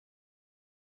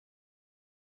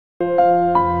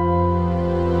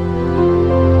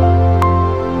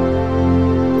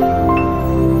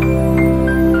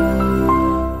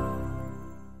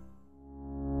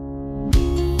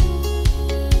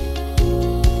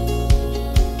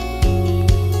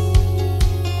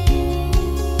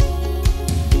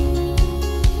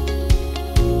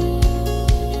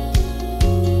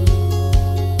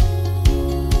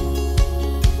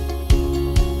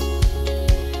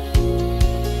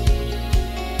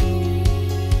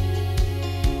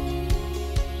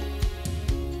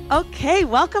Okay,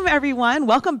 welcome everyone.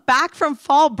 Welcome back from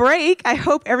fall break. I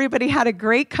hope everybody had a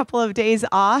great couple of days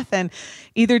off and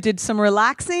either did some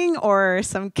relaxing or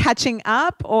some catching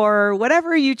up or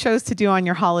whatever you chose to do on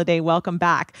your holiday. Welcome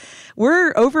back.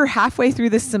 We're over halfway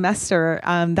through this semester.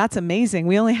 That's amazing.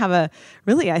 We only have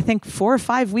I think 4 or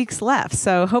 5 weeks left.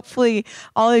 So hopefully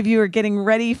all of you are getting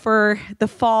ready for the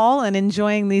fall and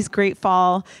enjoying these great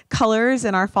fall colors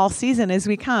in our fall season as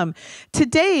we come.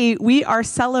 Today, we are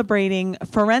celebrating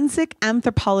forensic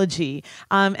anthropology.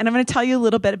 And I'm going to tell you a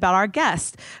little bit about our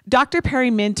guest. Dr.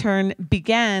 Perry Minturn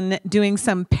began doing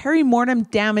some perimortem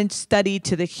damage study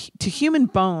to human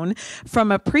bone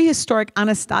from a prehistoric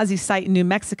Anasazi site in New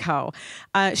Mexico.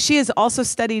 She has also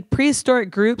studied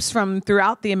prehistoric groups from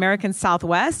throughout the American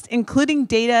Southwest, including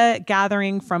data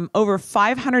gathering from over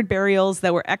 500 burials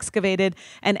that were excavated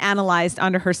and analyzed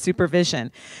under her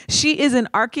supervision. She is an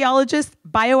archaeologist,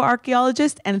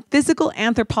 bioarchaeologist, and physical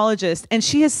anthropologist, and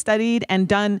she has studied and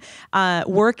done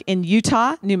work in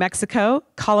Utah, New Mexico,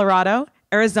 Colorado,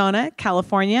 Arizona,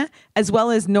 California, as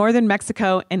well as northern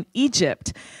Mexico and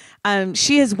Egypt.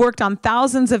 She has worked on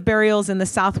thousands of burials in the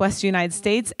Southwest United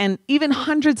States and even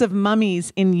hundreds of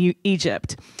mummies in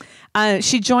Egypt.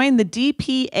 She joined the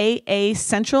DPAA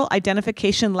Central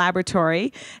Identification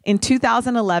Laboratory in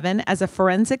 2011 as a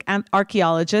forensic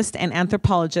archaeologist and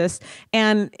anthropologist,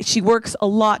 and she works a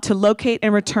lot to locate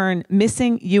and return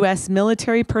missing U.S.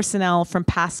 military personnel from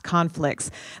past conflicts.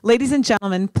 Ladies and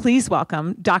gentlemen, please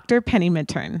welcome Dr. Penny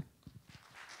Minturn.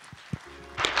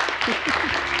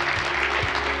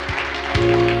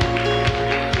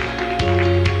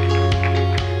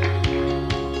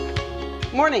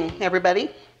 Morning, everybody.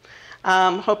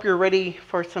 Hope you're ready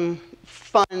for some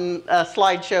fun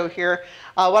slideshow here.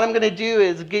 What I'm going to do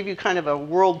is give you kind of a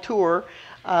world tour,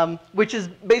 which is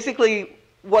basically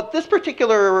what this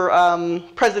particular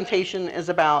presentation is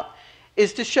about,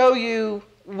 is to show you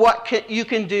what you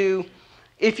can do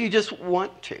if you just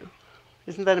want to.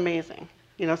 Isn't that amazing?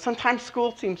 You know, sometimes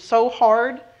school seems so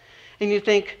hard, and you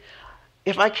think,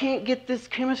 if I can't get this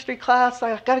chemistry class,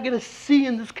 I've got to get a C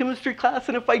in this chemistry class,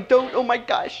 and if I don't, oh my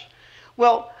gosh.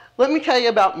 Well, let me tell you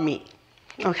about me,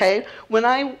 okay? When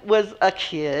I was a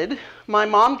kid, my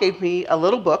mom gave me a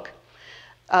little book,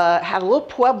 had a little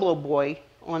Pueblo boy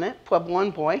on it,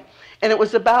 Puebloan boy, and it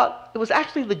was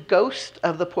actually the ghost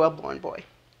of the Puebloan boy.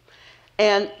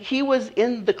 And he was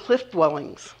in the cliff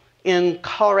dwellings in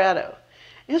Colorado.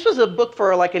 And this was a book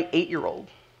for like an 8-year-old.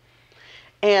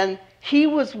 And he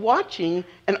was watching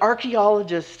an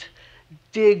archaeologist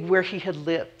dig where he had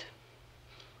lived.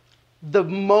 The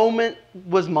moment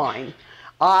was mine.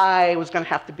 I was going to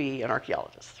have to be an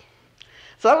archaeologist.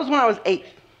 So that was when I was 8.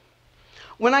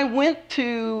 When I went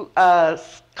to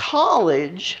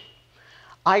college,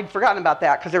 I'd forgotten about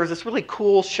that because there was this really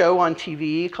cool show on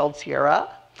TV called Cedar.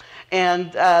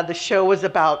 And the show was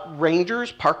about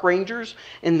rangers, park rangers,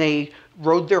 and they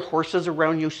rode their horses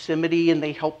around Yosemite, and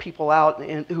they helped people out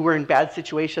who were in bad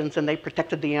situations, and they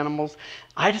protected the animals.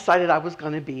 I decided I was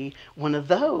going to be one of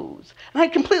those. And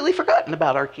I'd completely forgotten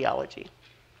about archaeology.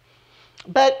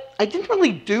 But I didn't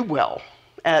really do well.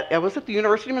 I was at the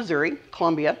University of Missouri,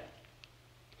 Columbia,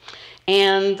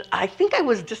 and I think I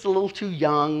was just a little too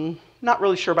young, not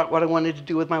really sure about what I wanted to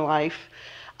do with my life.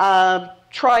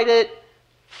 Tried it,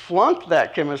 flunked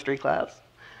that chemistry class.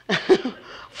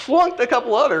 Flunked a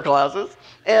couple other classes,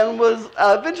 and was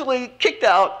eventually kicked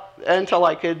out until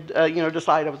I could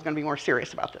decide I was going to be more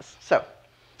serious about this. So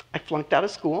I flunked out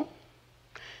of school.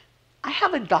 I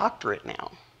have a doctorate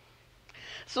now.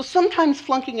 So sometimes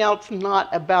flunking out's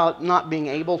not about not being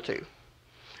able to.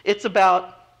 It's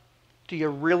about, do you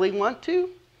really want to?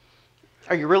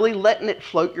 Are you really letting it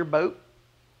float your boat?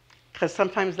 Because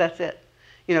sometimes that's it.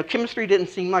 You know, chemistry didn't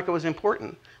seem like it was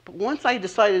important. But once I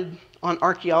decided on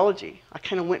archaeology, I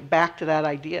kind of went back to that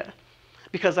idea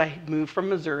because I moved from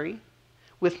Missouri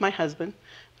with my husband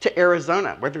to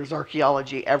Arizona, where there's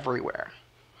archaeology everywhere,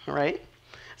 all right?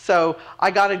 So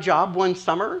I got a job one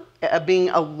summer being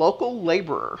a local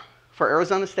laborer for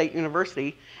Arizona State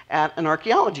University at an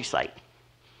archaeology site.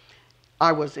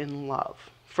 I was in love.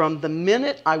 From the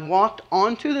minute I walked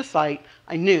onto the site,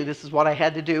 I knew this is what I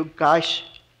had to do. Gosh,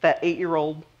 that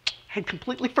 8-year-old had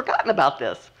completely forgotten about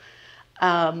this.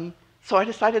 So I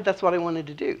decided that's what I wanted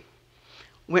to do.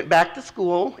 Went back to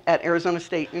school at Arizona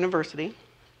State University.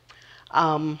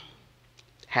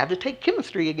 Had to take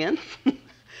chemistry again.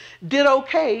 Did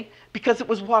okay because it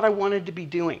was what I wanted to be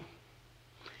doing.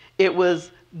 It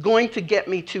was going to get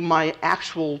me to my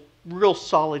actual real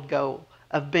solid goal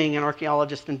of being an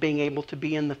archaeologist and being able to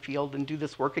be in the field and do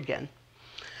this work again.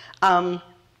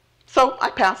 So I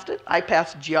passed it. I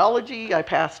passed geology. I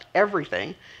passed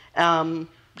everything.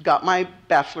 got my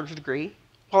bachelor's degree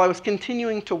while I was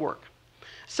continuing to work.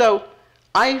 So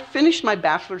I finished my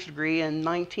bachelor's degree in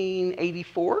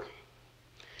 1984.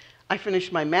 I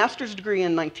finished my master's degree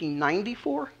in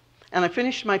 1994, and I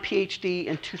finished my PhD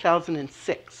in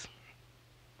 2006.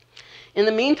 In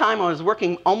the meantime, I was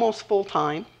working almost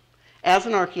full-time as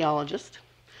an archaeologist.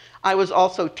 I was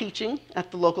also teaching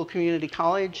at the local community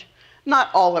college, not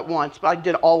all at once, but I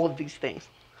did all of these things.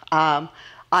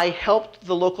 I helped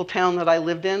the local town that I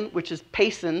lived in, which is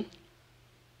Payson,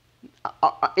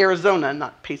 Arizona,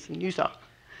 not Payson, Utah.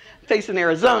 Payson,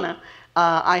 Arizona.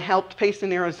 I helped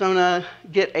Payson, Arizona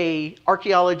get an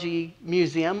archaeology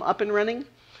museum up and running.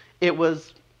 It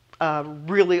was a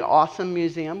really awesome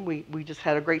museum. We just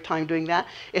had a great time doing that.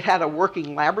 It had a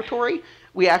working laboratory.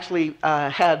 We actually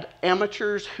had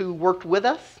amateurs who worked with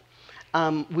us.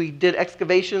 We did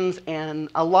excavations and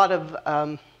a lot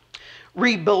of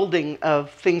rebuilding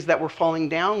of things that were falling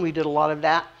down. We did a lot of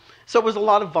that. So it was a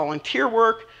lot of volunteer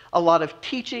work, a lot of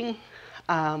teaching,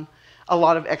 a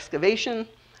lot of excavation.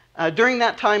 During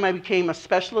that time, I became a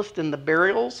specialist in the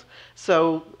burials.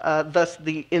 So thus,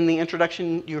 in the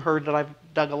introduction, you heard that I've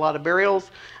dug a lot of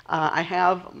burials. I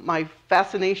have my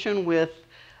fascination with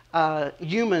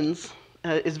humans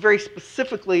is very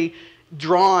specifically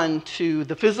drawn to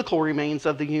the physical remains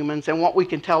of the humans and what we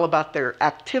can tell about their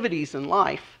activities in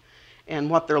life and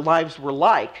what their lives were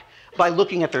like by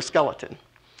looking at their skeleton.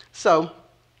 So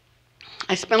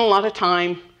I spent a lot of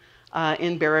time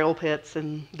in burial pits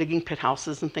and digging pit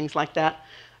houses and things like that.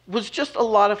 It was just a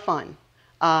lot of fun.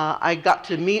 I got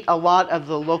to meet a lot of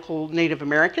the local Native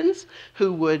Americans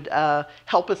who would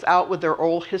help us out with their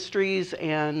oral histories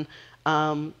and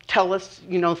tell us,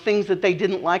 things that they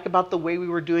didn't like about the way we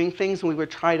were doing things, and we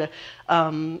would try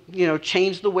to,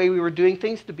 change the way we were doing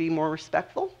things to be more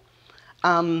respectful.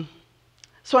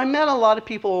 So I met a lot of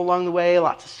people along the way,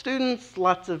 lots of students,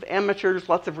 lots of amateurs,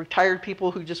 lots of retired people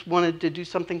who just wanted to do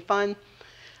something fun.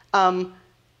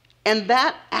 And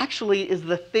that actually is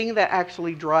the thing that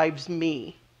actually drives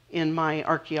me in my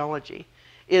archaeology,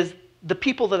 is the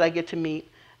people that I get to meet,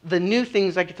 the new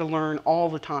things I get to learn all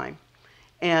the time,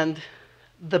 and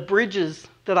the bridges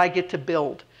that I get to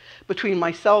build between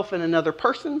myself and another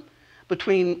person,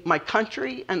 between my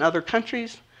country and other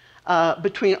countries,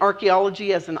 between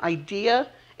archaeology as an idea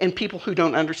and people who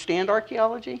don't understand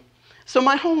archaeology. So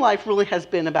my whole life really has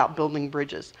been about building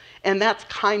bridges. And that's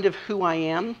kind of who I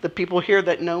am. The people here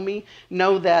that know me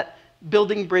know that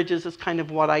building bridges is kind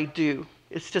of what I do.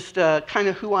 It's just kind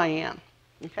of who I am,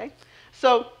 okay?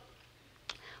 So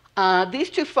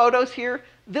these two photos here,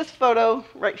 this photo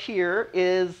right here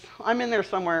is, I'm in there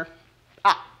somewhere.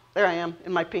 There I am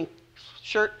in my pink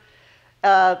shirt.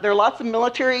 There are lots of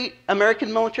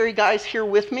American military guys here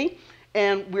with me,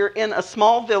 and we're in a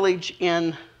small village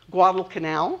in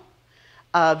Guadalcanal,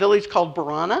 a village called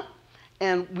Barana.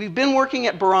 And we've been working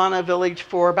at Barana village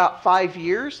for about 5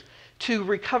 years to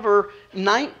recover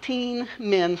 19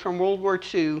 men from World War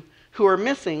II who are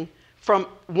missing from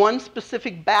one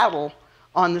specific battle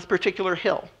on this particular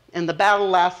hill. And the battle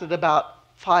lasted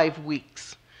about 5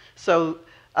 weeks. So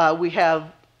we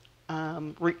have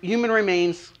human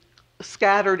remains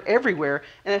scattered everywhere,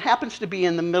 and it happens to be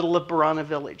in the middle of Barana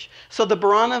village. So the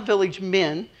Barana village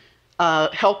men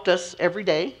helped us every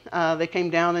day. They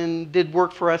came down and did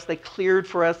work for us. They cleared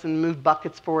for us and moved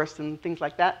buckets for us and things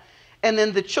like that. And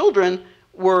then the children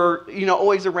were,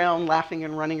 always around, laughing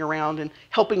and running around and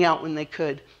helping out when they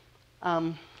could.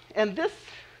 And this,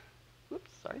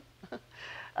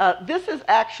 this is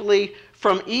actually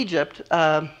from Egypt.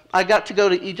 I got to go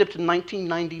to Egypt in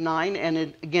 1999 and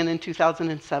again in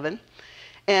 2007.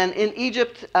 And in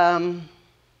Egypt, that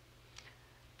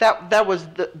was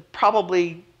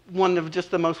probably one of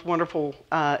just the most wonderful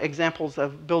examples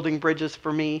of building bridges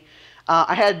for me.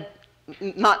 I had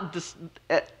not just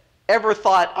ever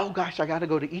thought, oh gosh, I got to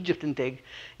go to Egypt and dig.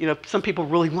 Some people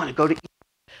really want to go to Egypt.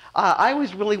 I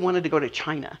always really wanted to go to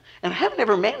China, and I haven't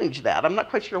ever managed that. I'm not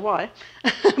quite sure why.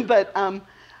 But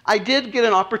I did get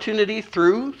an opportunity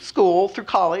through school, through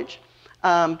college,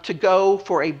 to go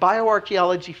for a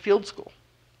bioarchaeology field school.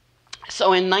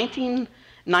 So in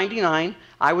 1999,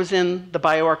 I was in the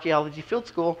bioarchaeology field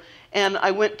school, and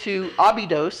I went to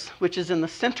Abydos, which is in the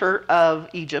center of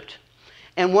Egypt.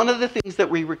 And one of the things that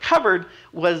we recovered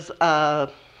was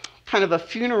kind of a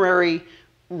funerary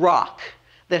rock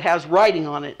that has writing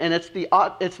on it, and it's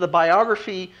the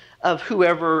biography of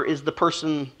whoever is the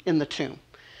person in the tomb.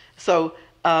 So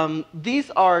these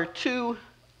are two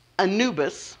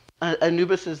Anubis.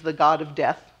 Anubis is the god of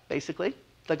death, basically,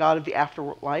 the god of the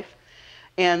afterlife.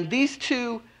 And these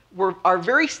two are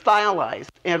very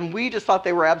stylized, and we just thought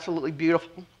they were absolutely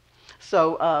beautiful.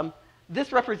 So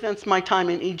This represents my time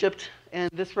in Egypt, and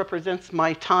this represents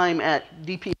my time at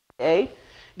DPAA.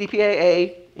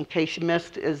 DPAA, in case you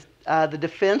missed, is the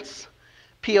Defense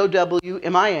POW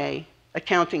MIA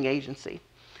Accounting Agency,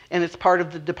 and it's part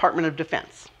of the Department of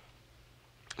Defense.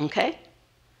 Okay?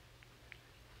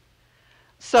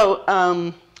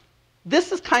 So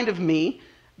this is kind of me.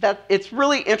 That it's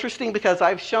really interesting because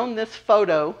I've shown this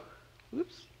photo,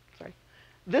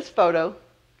 this photo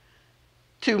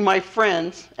to my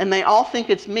friends, and they all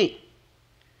think it's me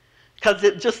because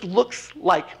it just looks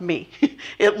like me.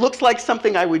 It looks like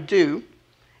something I would do.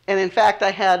 And in fact, I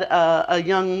had a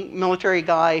young military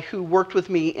guy who worked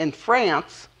with me in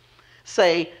France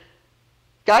say,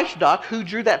 "Gosh, Doc, who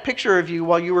drew that picture of you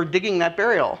while you were digging that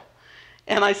burial?"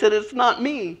 And I said, "It's not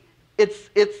me. It's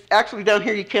actually down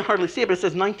here, you can't hardly see it, but it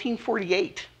says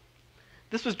 1948.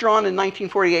 This was drawn in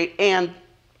 1948, and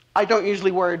I don't usually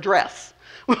wear a dress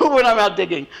when I'm out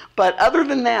digging. But other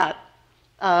than that,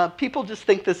 people just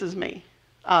think this is me,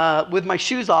 with my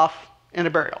shoes off in a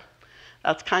burial.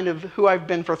 That's kind of who I've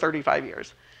been for 35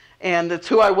 years. And it's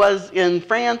who I was in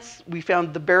France. We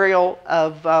found the burial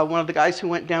of one of the guys who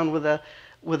went down with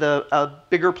a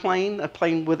bigger plane, a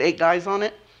plane with 8 guys on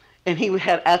it. And he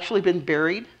had actually been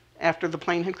buried after the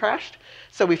plane had crashed.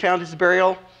 So we found his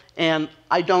burial, and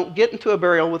I don't get into a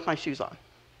burial with my shoes on.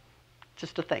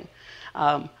 Just a thing.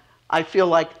 I feel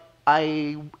like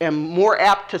I am more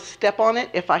apt to step on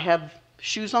it if I have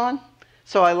shoes on.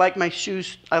 So I like my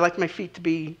shoes, I like my feet to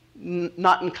be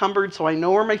not encumbered, so I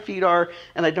know where my feet are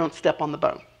and I don't step on the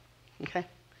bone. Okay?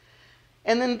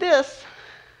 And then this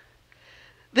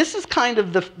is kind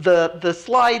of the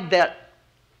slide that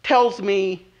tells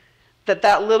me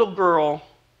that little girl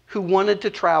who wanted to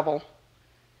travel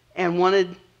and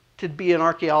wanted to be an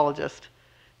archaeologist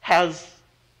has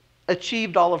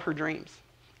achieved all of her dreams.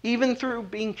 Even through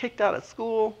being kicked out of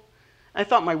school, I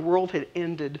thought my world had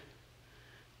ended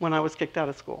when I was kicked out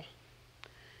of school.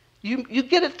 You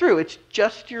get it through. It's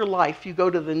just your life. You go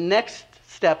to the next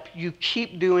step. You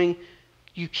keep doing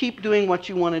what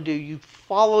you want to do. You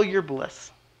follow your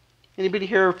bliss. Anybody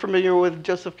here familiar with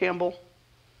Joseph Campbell?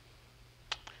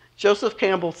 Joseph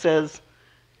Campbell says,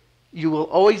 "You will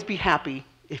always be happy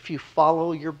if you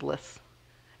follow your bliss."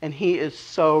 And he is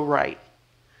so right.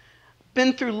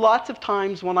 Been through lots of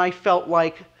times when I felt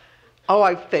like, oh,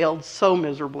 I failed so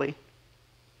miserably.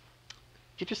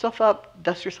 Get yourself up,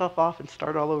 dust yourself off, and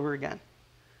start all over again.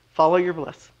 Follow your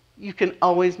bliss. You can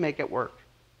always make it work.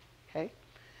 Okay?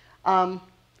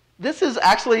 This is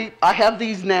actually, I have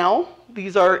these now.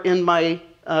 These are in my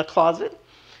closet.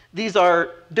 These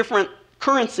are different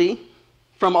currency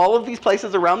from all of these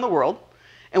places around the world.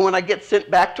 And when I get sent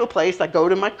back to a place, I go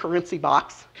to my currency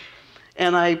box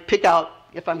and I pick out,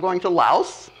 if I'm going to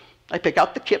Laos, I pick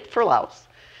out the kip for Laos.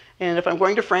 And if I'm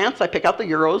going to France, I pick out the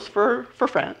euros for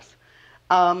France.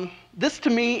 This to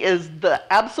me is the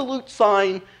absolute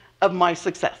sign of my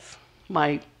success,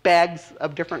 my bags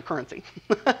of different currency.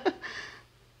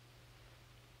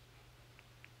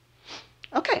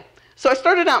 Okay, so I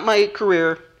started out my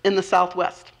career in the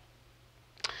Southwest.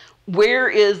 Where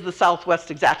is the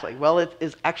Southwest exactly? Well, it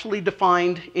is actually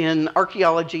defined in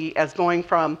archaeology as going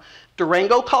from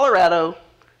Durango, Colorado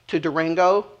to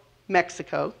Durango,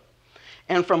 Mexico,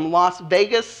 and from Las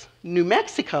Vegas, New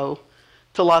Mexico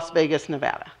to Las Vegas,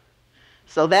 Nevada.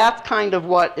 So that's kind of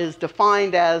what is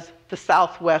defined as the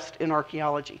Southwest in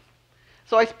archaeology.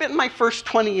 So I spent my first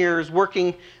 20 years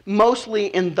working mostly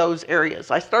in those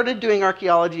areas. I started doing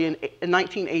archaeology in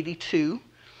 1982.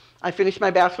 I finished my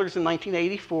bachelor's in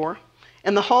 1984.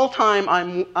 And the whole time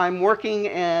I'm working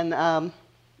and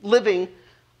living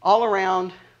all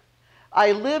around.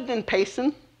 I lived in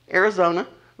Payson, Arizona,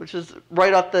 which is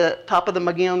right at the top of the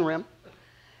Magellan Rim.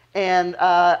 And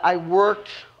I worked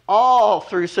all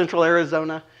through central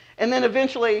Arizona. And then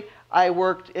eventually I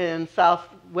worked in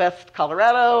southwest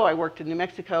Colorado. I worked in New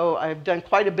Mexico. I've done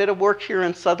quite a bit of work here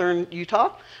in southern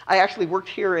Utah. I actually worked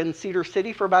here in Cedar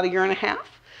City for about 1.5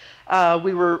 years.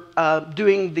 We were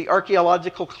doing the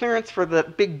archaeological clearance for the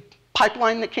big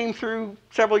pipeline that came through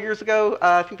several years ago.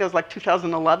 I think that was like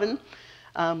 2011.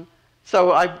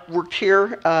 So I worked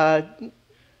here.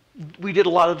 We did a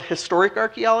lot of historic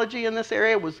archaeology in this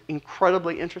area. It was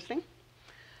incredibly interesting.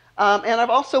 And I've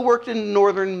also worked in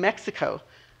northern Mexico,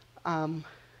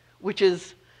 which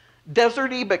is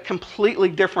deserty but completely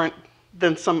different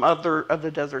than some other of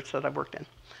the deserts that I've worked in.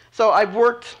 So I've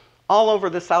worked all over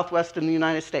the Southwest in the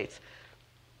United States.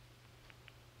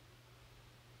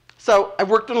 So I've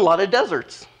worked in a lot of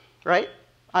deserts, right?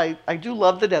 I do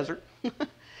love the desert.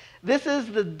 This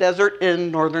is the desert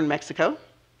in northern Mexico.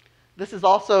 This is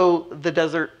also the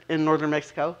desert in northern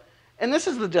Mexico. And this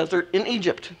is the desert in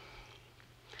Egypt.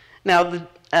 Now,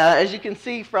 as you can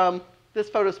see from this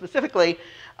photo specifically,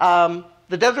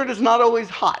 the desert is not always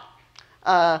hot.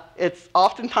 It's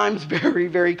oftentimes very,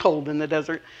 very cold in the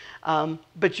desert.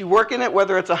 But you work in it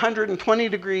whether it's 120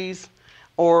 degrees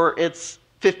or it's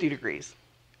 50 degrees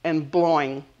and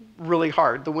blowing really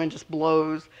hard. The wind just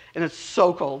blows, and it's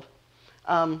so cold.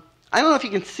 I don't know if you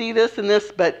can see this in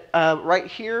this, but right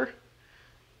here,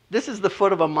 this is the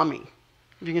foot of a mummy.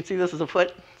 If you can see this as a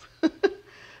foot.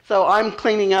 So I'm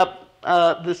cleaning up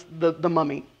the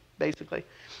mummy, basically.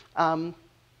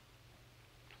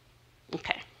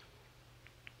 Okay.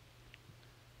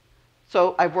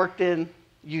 So I've worked in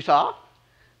Utah.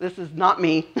 This is not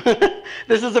me.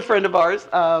 This is a friend of ours.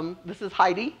 This is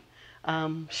Heidi.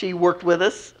 She worked with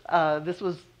us. This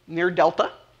was near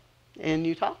Delta in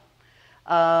Utah.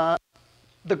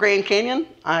 The Grand Canyon,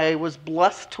 I was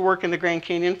blessed to work in the Grand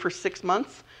Canyon for 6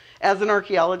 months as an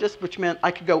archaeologist, which meant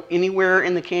I could go anywhere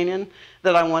in the canyon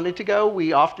that I wanted to go.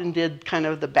 We often did kind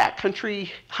of the backcountry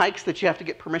hikes that you have to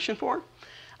get permission for.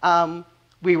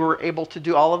 We were able to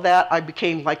do all of that. I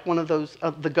became like one of those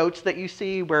the goats that you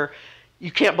see where you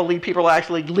can't believe people are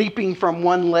actually leaping from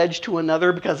one ledge to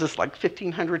another because it's like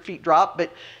 1,500 feet drop,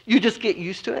 but you just get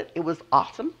used to it. It was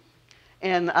awesome.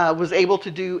 And was able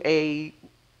to do a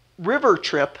river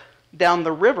trip down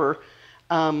the river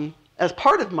as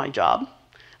part of my job.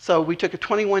 So we took a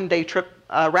 21-day trip,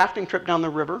 rafting trip down the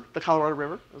river, the Colorado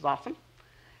River. It was awesome.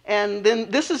 And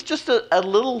then this is just a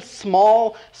little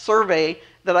small survey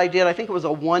that I did. I think it was a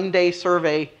 1-day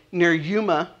survey near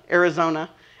Yuma, Arizona.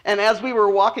 And as we were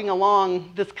walking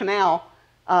along this canal,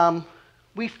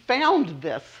 we found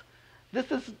this.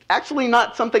 This is actually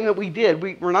not something that we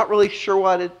did. We're not really sure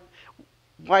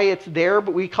why it's there,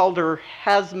 but we called her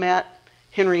Hazmat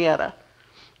Henrietta.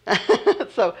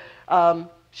 So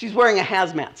she's wearing a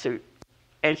hazmat suit.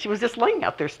 And she was just laying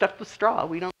out there stuffed with straw.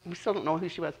 We still don't know who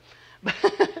she was.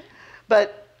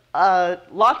 But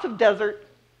lots of desert.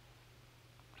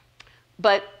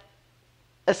 But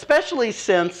especially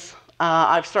since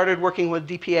I've started working with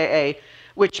DPAA,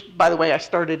 which, by the way, I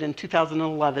started in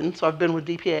 2011, so I've been with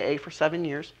DPAA for 7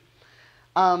 years.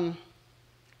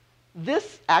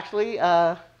 This actually,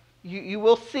 you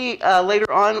will see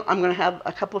later on, I'm going to have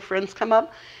a couple of friends come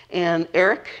up, and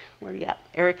Eric, where are you at?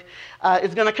 Eric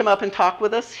is going to come up and talk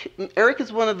with us. Eric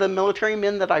is one of the military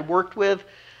men that I worked with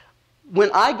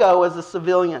when I go as a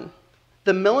civilian.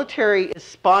 The military is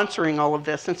sponsoring all of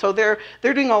this, and so they're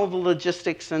doing all of the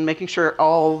logistics and making sure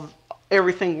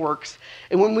everything works.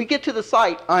 And when we get to the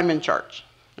site, I'm in charge.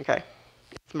 Okay,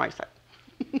 it's my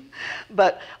site.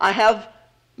 But I have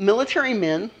military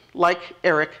men like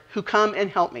Eric who come and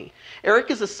help me.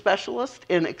 Eric is a specialist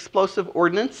in explosive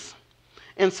ordnance,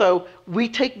 and so we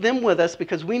take them with us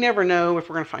because we never know if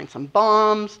we're going to find some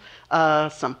bombs,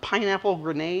 some pineapple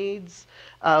grenades.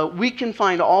 We can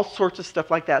find all sorts of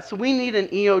stuff like that. So we need an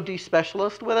EOD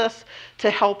specialist with us to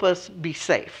help us be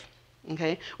safe.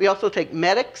 Okay. We also take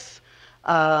medics,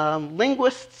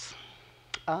 linguists.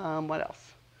 What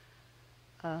else?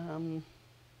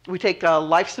 We take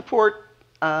life support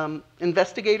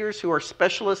investigators who are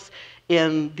specialists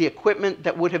in the equipment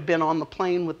that would have been on the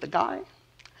plane with the guy.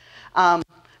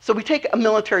 So we take a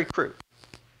military crew.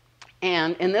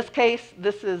 And in this case,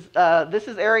 this is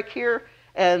Eric here.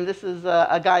 And this is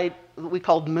a guy we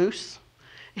called Moose.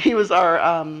 He was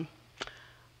our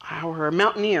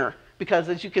mountaineer, because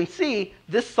as you can see,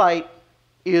 this site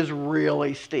is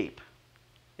really steep.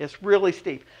 It's really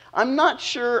steep. I'm not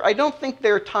sure, I don't think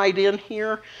they're tied in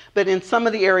here, but in some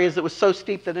of the areas it was so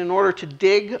steep that in order to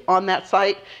dig on that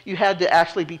site, you had to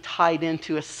actually be tied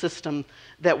into a system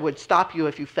that would stop you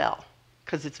if you fell,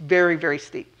 because it's very, very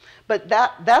steep. But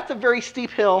that's a very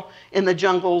steep hill in the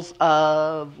jungles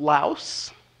of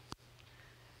Laos.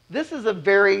 This is a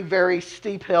very, very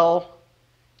steep hill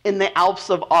in the Alps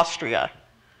of Austria.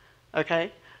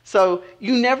 Okay? So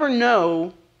you never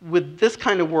know with this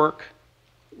kind of work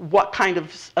what kind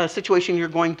of situation you're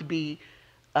going to be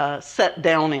set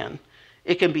down in.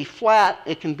 It can be flat,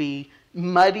 it can be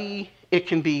muddy, it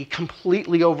can be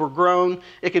completely overgrown,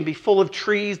 it can be full of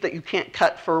trees that you can't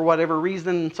cut for whatever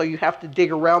reason, so you have to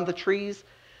dig around the trees,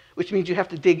 which means you have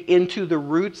to dig into the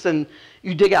roots, and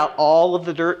you dig out all of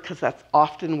the dirt, because that's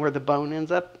often where the bone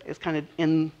ends up, is kind of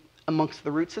in amongst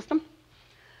the root system.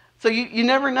 So you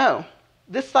never know.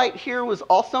 This site here was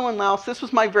also in Laos. This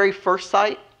was my very first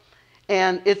site,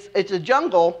 and it's a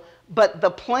jungle, but the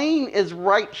plain is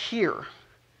right here.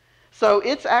 So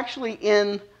it's actually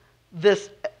in this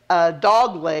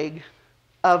dog leg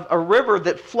of a river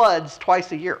that floods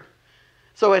twice a year.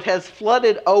 So it has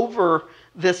flooded over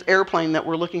this airplane that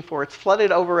we're looking for. It's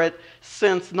flooded over it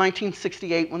since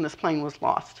 1968 when this plane was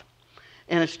lost.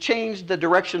 and it's changed the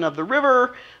direction of the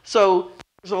river. So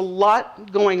there's a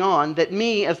lot going on that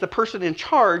me, as the person in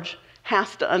charge,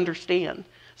 has to understand.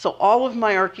 So all of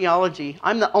my archaeology,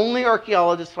 I'm the only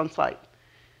archaeologist on site.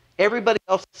 Everybody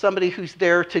else is somebody who's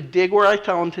there to dig where I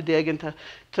tell them to dig, and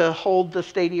to hold the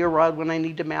stadia rod when I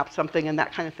need to map something and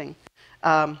that kind of thing.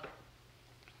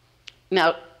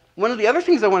 Now, one of the other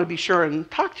things I want to be sure and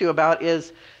talk to you about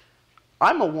is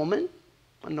I'm a woman.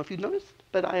 I don't know if you've noticed,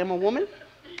 but I am a woman.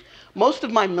 Most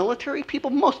of my military people,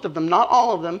 most of them, not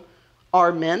all of them,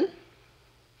 are men,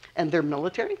 and they're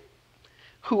military,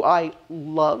 who I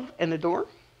love and adore.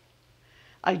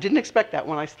 I didn't expect that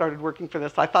when I started working for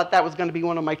this. I thought that was going to be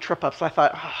one of my trip-ups. I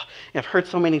thought, I've heard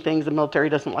so many things, the military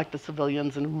doesn't like the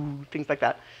civilians and things like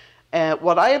that. And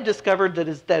what I have discovered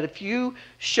is that if you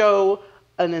show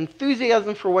an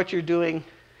enthusiasm for what you're doing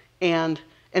and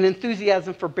an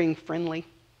enthusiasm for being friendly,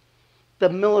 the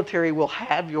military will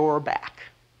have your back.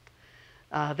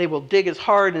 They will dig as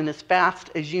hard and as fast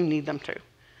as you need them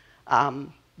to.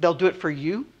 They'll do it for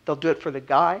you. They'll do it for the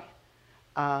guy.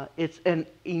 It's an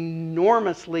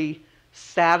enormously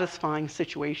satisfying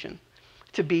situation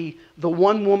to be the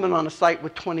one woman on a site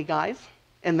with 20 guys,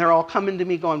 and they're all coming to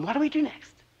me going, what do we do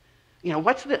next? You know,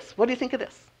 what's this? What do you think of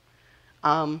this?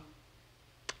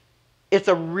 It's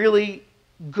a really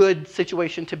good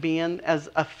situation to be in as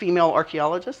a female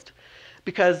archaeologist,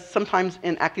 because sometimes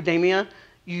in academia,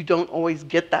 you don't always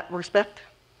get that respect.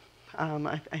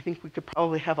 I think we could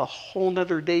probably have a whole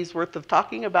nother day's worth of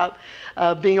talking about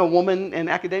being a woman in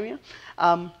academia.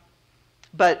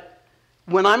 But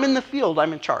when I'm in the field,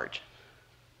 I'm in charge.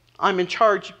 I'm in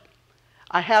charge.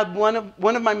 I had one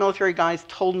of my military guys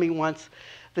told me once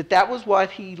that was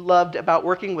what he loved about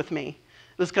working with me.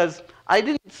 It was because I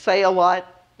didn't say a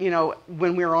lot, you know,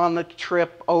 when we were on the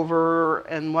trip over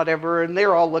and whatever, and they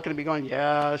were all looking at me going,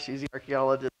 yeah, she's the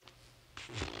archaeologist.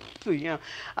 You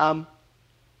know.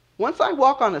 Once I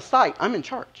walk on a site, I'm in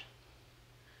charge.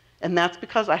 And that's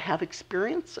because I have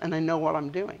experience and I know what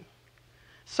I'm doing.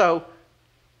 So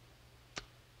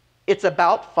it's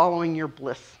about following your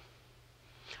bliss.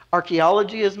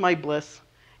 Archaeology is my bliss,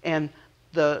 and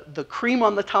the cream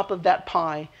on the top of that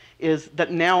pie is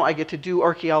that now I get to do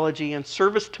archaeology in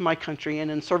service to my country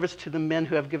and in service to the men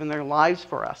who have given their lives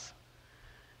for us.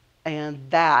 And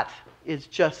that is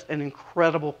just an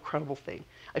incredible, incredible thing.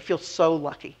 I feel so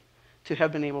lucky to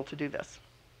have been able to do this.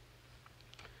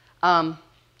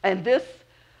 And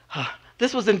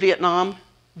this was in Vietnam.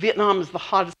 Vietnam is the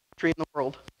hottest country in the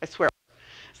world, I swear.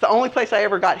 It's the only place I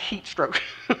ever got heat stroke.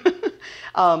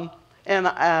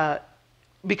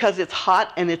 Because it's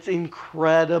hot and it's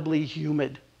incredibly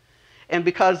humid. And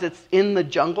because it's in the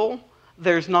jungle,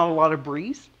 there's not a lot of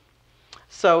breeze.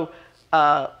 So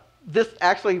this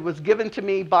actually was given to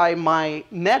me by my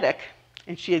medic,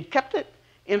 and she had kept it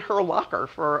in her locker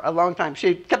for a long time.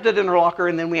 She kept it in her locker,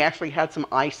 and then we actually had some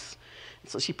ice.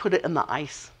 So she put it in the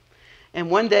ice. And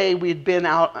one day we had been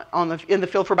out in the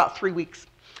field for about 3 weeks,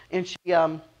 and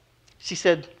she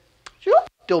said, "Do you like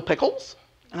dill pickles?"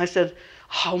 And I said,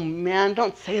 "Oh man,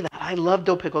 don't say that. I love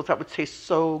dill pickles. That would taste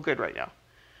so good right now."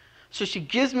 So she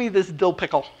gives me this dill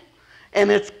pickle,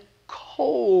 and it's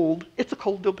cold. It's a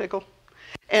cold dill pickle.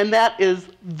 And that is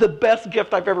the best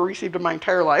gift I've ever received in my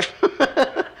entire life.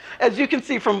 As you can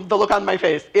see from the look on my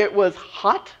face, it was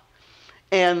hot,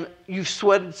 and you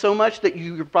sweated so much that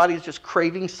your body is just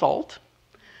craving salt.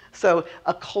 So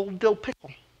a cold dill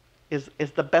pickle is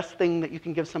the best thing that you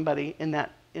can give somebody in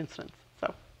that instance.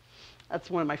 So that's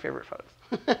one of my favorite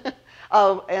photos.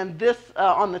 And this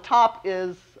on the top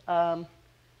is,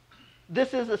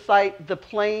 this is a site, the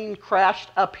plane crashed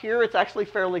up here. It's actually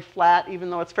fairly flat, even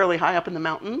though it's fairly high up in the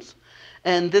mountains.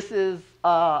 And this is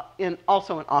also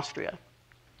in Austria.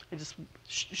 Just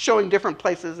showing different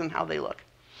places and how they look.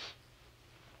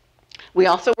 We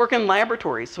also work in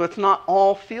laboratories, so it's not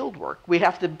all field work. We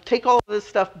have to take all of this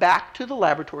stuff back to the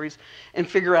laboratories and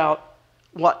figure out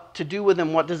what to do with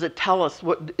them. What does it tell us?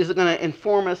 What is it going to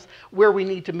inform us where we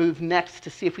need to move next to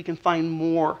see if we can find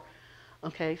more?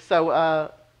 Okay,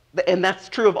 so and that's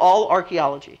true of all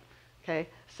archaeology. Okay,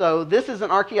 so this is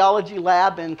an archaeology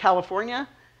lab in California.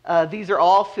 These are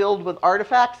all filled with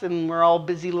artifacts, and we're all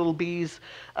busy little bees,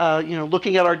 you know,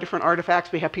 looking at our different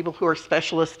artifacts. We have people who are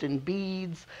specialists in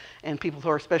beads, and people who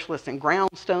are specialists in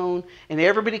groundstone, and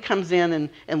everybody comes in,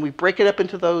 and we break it up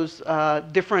into those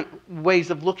different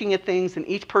ways of looking at things, and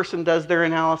each person does their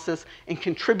analysis and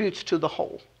contributes to the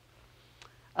whole.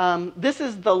 This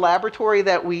is the laboratory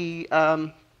that we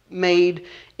made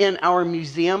in our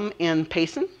museum in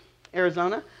Payson,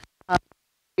 Arizona.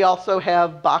 We also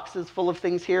have boxes full of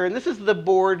things here, and this is the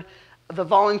board, the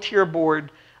volunteer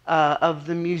board of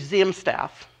the museum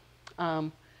staff.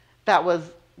 That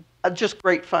was just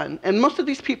great fun. And most of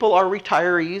these people are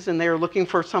retirees, and they're looking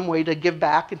for some way to give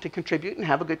back and to contribute and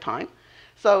have a good time.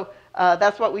 So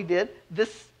that's what we did.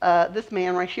 This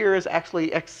man right here is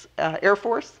actually ex-Air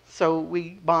Force, so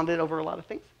we bonded over a lot of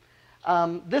things.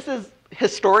 This is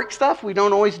historic stuff. We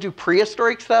don't always do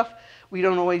prehistoric stuff. We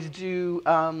don't always do,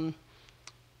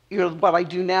 you know, what I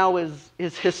do now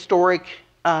is historic.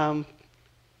 The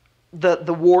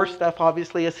war stuff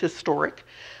obviously is historic.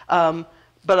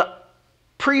 But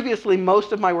previously,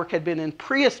 most of my work had been in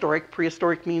prehistoric.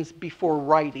 Prehistoric means before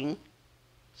writing.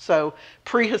 So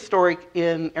prehistoric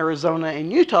in Arizona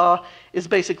and Utah is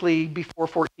basically before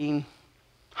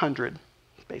 1400,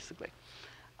 basically.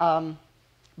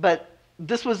 But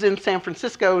this was in San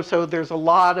Francisco, so there's a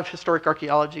lot of historic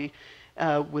archaeology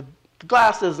with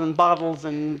glasses and bottles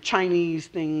and Chinese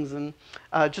things, and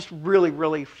just really,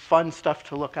 really fun stuff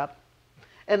to look up.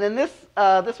 And then this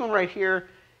one right here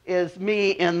is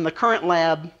me in the current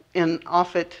lab in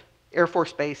Offutt Air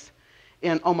Force Base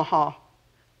in Omaha,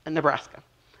 Nebraska.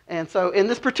 And so in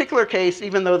this particular case,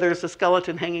 even though there's a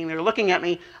skeleton hanging there looking at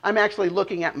me, I'm actually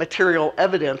looking at material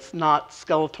evidence, not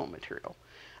skeletal material,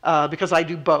 because I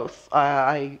do both.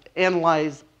 I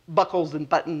analyze buckles and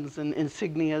buttons and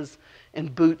insignias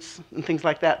and boots and things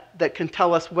like that that can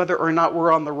tell us whether or not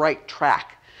we're on the right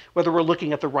track, whether we're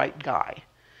looking at the right guy.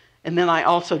 And then I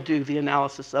also do the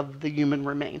analysis of the human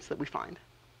remains that we find.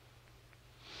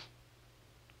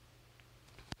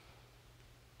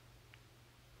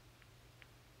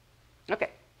 Okay,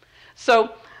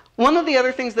 so one of the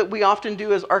other things that we often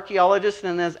do as archaeologists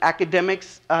and as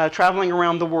academics traveling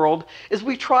around the world is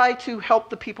we try to help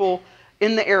the people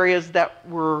in the areas that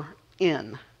we're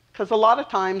in. Because a lot of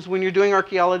times when you're doing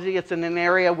archaeology, it's in an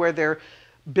area where they're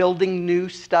building new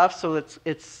stuff, so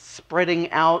it's spreading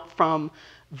out from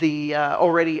the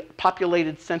already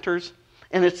populated centers,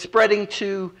 and it's spreading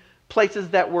to places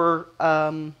that were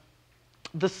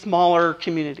the smaller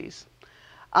communities.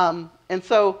 And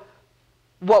so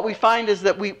what we find is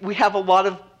that we have a lot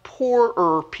of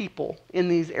poorer people in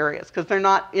these areas because they're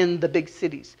not in the big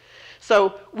cities.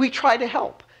 So we try to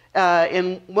help.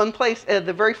 In one place,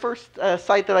 the very first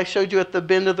site that I showed you at the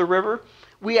bend of the river,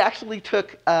 we actually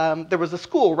took, there was a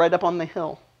school right up on the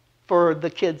hill for the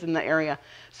kids in the area.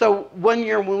 So one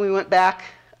year when we went back,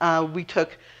 we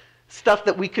took stuff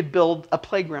that we could build a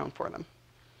playground for them.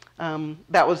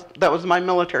 That was my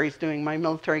military's doing. My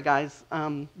military guys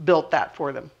built that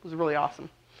for them. It was really awesome.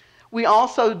 We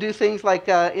also do things like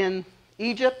in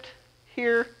Egypt,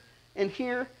 here and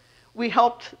here. We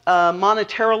helped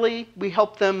monetarily, we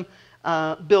helped them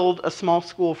build a small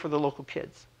school for the local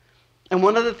kids. And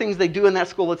one of the things they do in that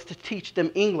school is to teach them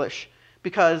English,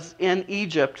 because in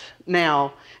Egypt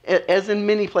now, as in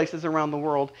many places around the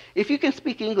world, if you can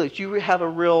speak English, you have a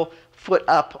real foot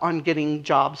up on getting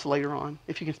jobs later on,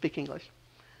 if you can speak English.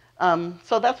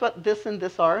 So that's what this and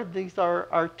this are. These are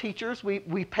our teachers.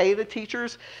 We pay the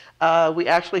teachers. We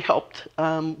actually helped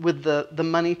with the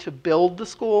money to build the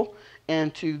school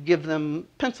and to give them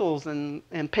pencils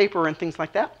and paper and things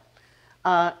like that.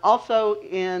 Also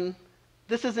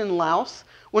this is in Laos.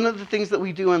 One of the things that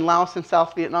we do in Laos and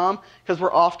South Vietnam, because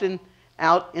we're often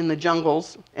out in the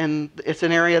jungles, and it's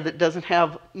an area that doesn't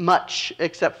have much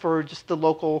except for just the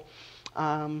local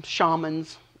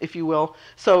shamans, if you will.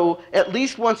 So at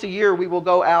least once a year, we will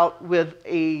go out with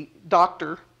a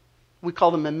doctor. We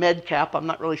call them a med cap. I'm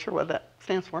not really sure what that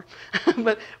stands for.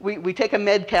 But we take a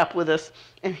med cap with us,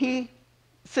 and he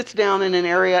sits down in an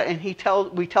area, and we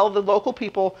tell the local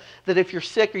people that if you're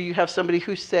sick or you have somebody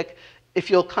who's sick, if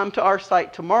you'll come to our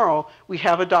site tomorrow, we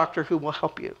have a doctor who will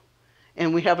help you.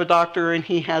 And we have a doctor, and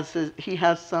he has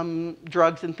some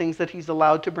drugs and things that he's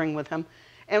allowed to bring with him.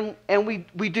 And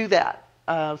we do that.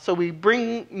 So we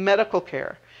bring medical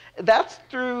care. That's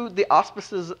through the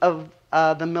auspices of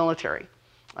the military.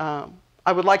 I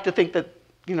would like to think that,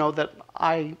 that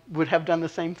I would have done the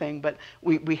same thing, but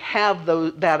we have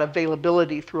that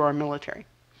availability through our military.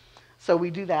 So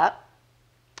we do that.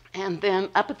 And then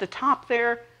up at the top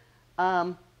there,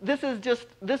 this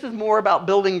is more about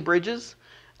building bridges.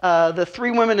 The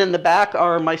three women in the back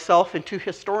are myself and two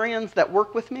historians that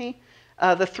work with me.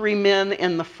 The three men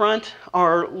in the front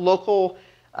are local,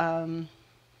 I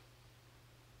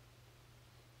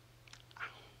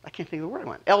can't think of the word I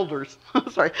want, elders,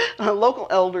 sorry, local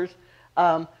elders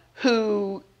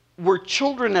who were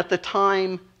children at the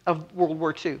time of World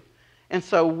War II. And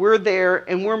so we're there,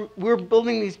 and we're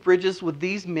building these bridges with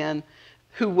these men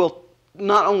who will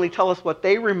not only tell us what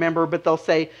they remember, but they'll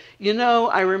say,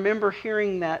 I remember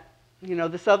hearing that,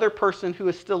 this other person who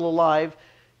is still alive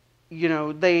you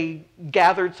know, they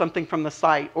gathered something from the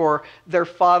site, or their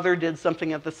father did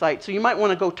something at the site. So you might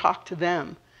want to go talk to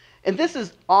them. And this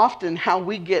is often how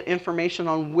we get information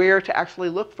on where to actually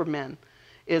look for men,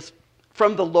 is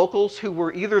from the locals who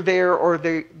were either there or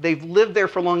they've lived there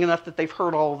for long enough that they've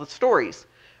heard all the stories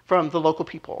from the local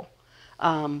people.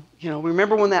 You know,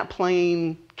 remember when that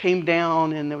plane came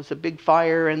down and there was a big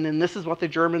fire, and then this is what the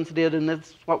Germans did and this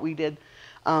is what we did.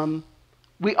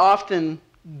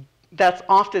 That's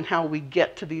often how we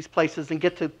get to these places and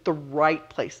get to the right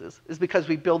places, is because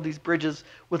we build these bridges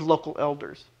with local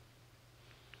elders.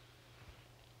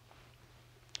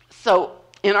 So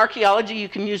in archaeology, you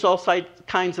can use all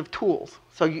kinds of tools.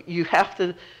 So you have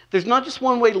to, there's not just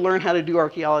one way to learn how to do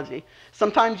archaeology.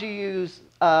 Sometimes you use,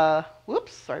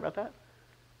 whoops, sorry about that.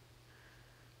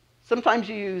 Sometimes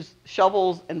you use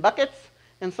shovels and buckets,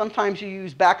 and sometimes you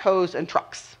use backhoes and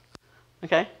trucks.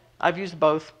 Okay? I've used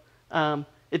both.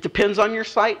 It depends on your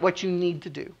site, what you need to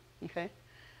do. Okay?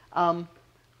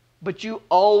 But you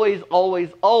always, always,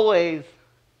 always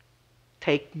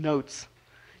take notes.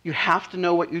 You have to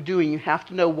know what you're doing. You have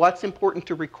to know what's important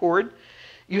to record.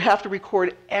 You have to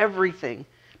record everything.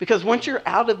 Because once you're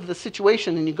out of the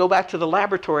situation and you go back to the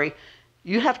laboratory,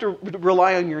 you have to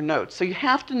rely on your notes. So you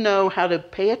have to know how to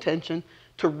pay attention,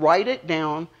 to write it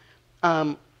down.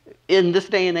 In this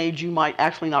day and age, you might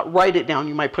actually not write it down.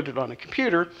 You might put it on a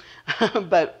computer.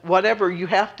 But whatever, you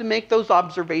have to make those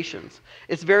observations.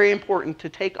 It's very important to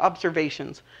take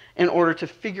observations in order to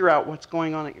figure out what's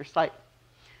going on at your site.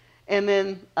 And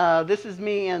then this is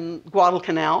me in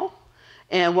Guadalcanal.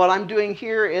 And what I'm doing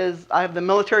here is I have the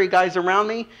military guys around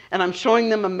me, and I'm showing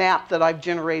them a map that I've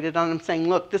generated. And I'm saying,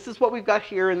 look, this is what we've got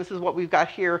here, and this is what we've got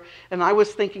here. And I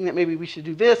was thinking that maybe we should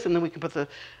do this, and then we can put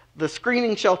the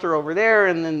screening shelter over there.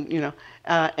 And then, you know,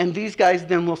 and these guys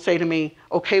then will say to me,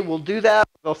 okay, we'll do that.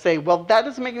 They'll say, well, that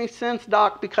doesn't make any sense,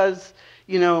 Doc, because,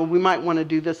 you know, we might want to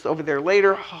do this over there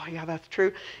later. Oh, yeah, that's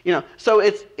true. You know, so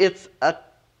it's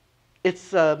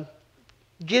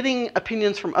getting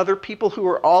opinions from other people who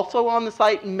are also on the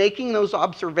site, making those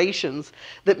observations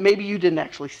that maybe you didn't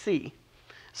actually see.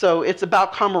 So it's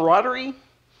about camaraderie,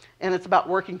 and it's about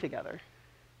working together.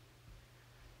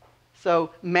 So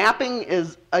mapping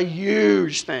is a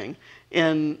huge thing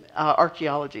in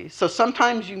archaeology. So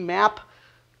sometimes you map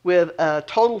with a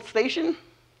total station,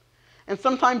 and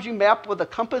sometimes you map with a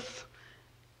compass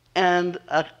and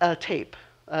a tape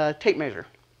measure.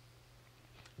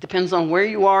 Depends on where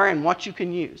you are and what you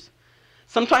can use.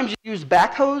 Sometimes you use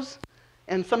backhoes,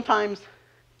 and sometimes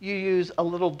you use a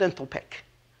little dental pick.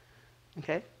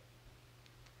 Okay?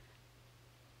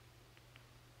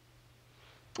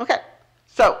 Okay,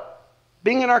 so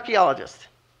being an archaeologist.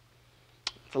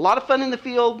 It's a lot of fun in the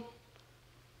field.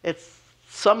 It's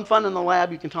some fun in the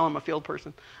lab. You can tell I'm a field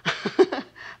person.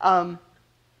 But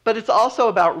it's also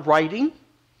about writing,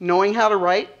 knowing how to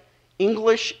write.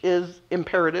 English is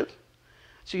imperative.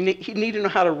 So you need to know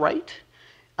how to write.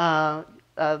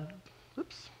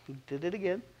 Oops, did it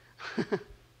again.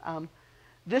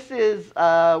 This is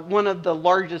one of the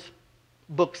largest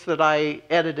books that I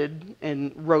edited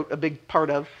and wrote a big part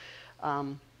of.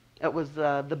 It was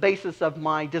the basis of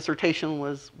my dissertation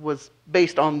was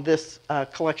based on this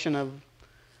collection of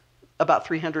about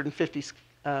 350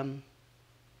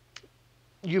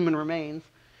 human remains.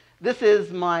 This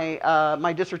is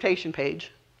my dissertation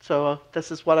page. So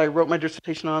this is what I wrote my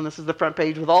dissertation on. This is the front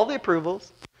page with all the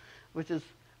approvals, which is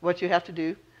what you have to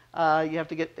do. You have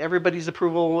to get everybody's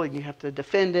approval, and you have to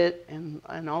defend it, and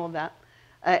all of that.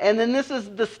 And then this is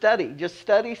the study. Just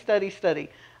study, study, study.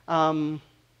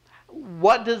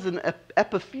 What does an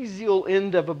epiphyseal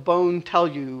end of a bone tell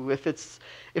you? If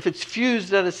it's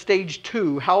fused at a stage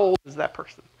 2, how old is that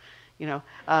person? You know,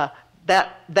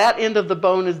 that end of the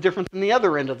bone is different than the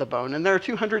other end of the bone, and there are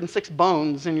 206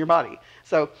 bones in your body.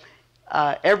 So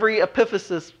every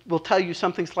epiphysis will tell you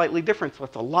something slightly different. So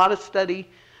it's a lot of study.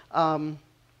 And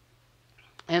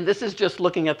this is just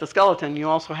looking at the skeleton. You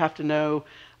also have to know,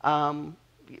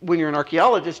 when you're an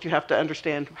archaeologist, you have to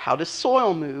understand, how does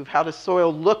soil move? How does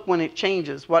soil look when it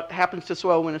changes? What happens to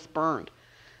soil when it's burned?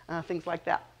 Things like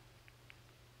that.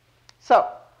 So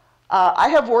I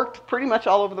have worked pretty much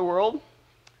all over the world.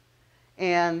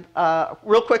 And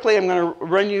real quickly, I'm going to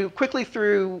run you quickly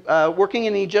through working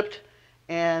in Egypt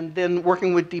and then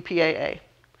working with DPAA.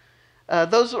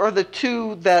 Those are the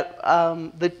two that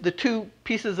the two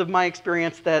pieces of my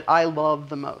experience that I love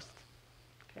the most.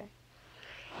 Okay.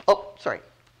 Oh, sorry.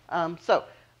 So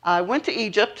I went to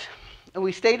Egypt, and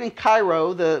we stayed in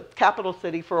Cairo, the capital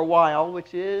city, for a while,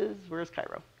 which is, where's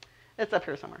Cairo? It's up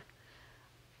here somewhere.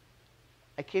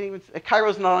 I can't even,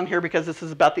 Cairo's not on here because this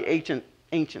is about the ancient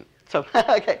So,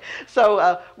 okay.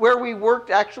 So where we worked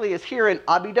actually is here in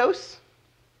Abydos,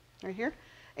 right here.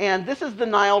 And this is the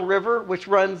Nile River, which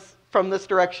runs from this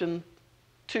direction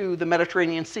to the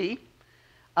Mediterranean Sea.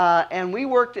 And we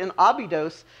worked in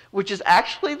Abydos, which is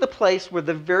actually the place where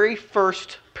the very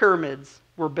first pyramids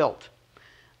were built.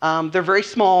 They're very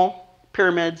small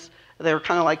pyramids. They're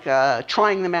kind of like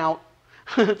trying them out.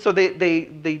 So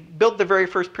they built the very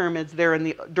first pyramids there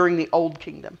during the Old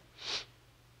Kingdom.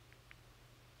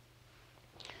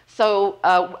 So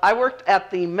I worked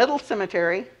at the Middle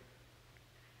Cemetery,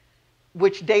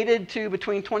 which dated to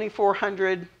between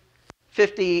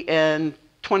 2450 and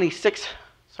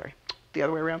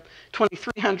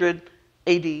 2300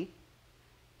 AD,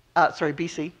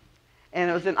 BC. And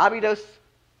it was in Abydos,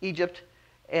 Egypt,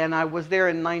 and I was there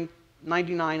in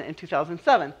 1999 and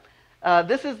 2007.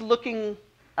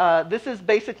 This is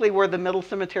basically where the Middle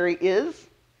Cemetery is.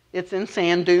 It's in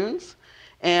sand dunes.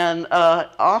 And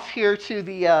off here to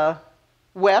the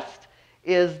west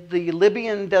is the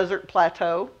Libyan Desert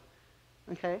Plateau.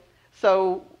 Okay,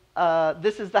 so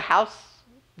this is the house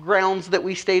grounds that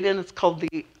we stayed in. It's called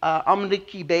the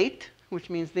Amriki Beit,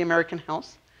 which means the American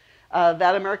house.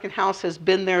 That American house has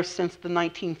been there since the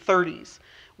 1930s,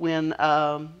 when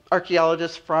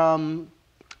archaeologists from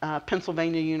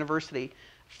Pennsylvania University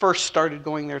first started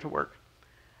going there to work.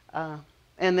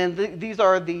 And then these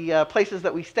are the places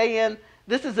that we stay in.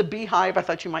 This is a beehive. I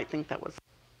thought you might think that was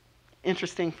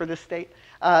interesting for this state.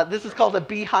 This is called a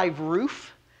beehive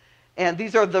roof. And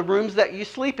these are the rooms that you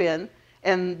sleep in.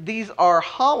 And these are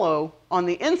hollow on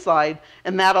the inside.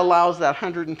 And that allows that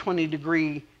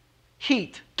 120-degree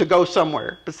heat to go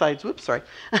somewhere besides,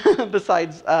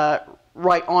 besides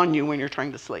right on you when you're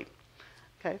trying to sleep.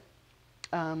 Okay.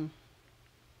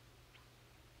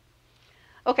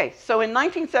 Okay, so in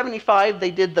 1975,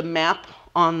 they did the map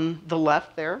on the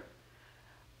left there.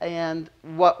 And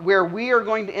where we are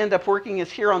going to end up working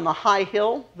is here on the high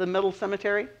hill, the Middle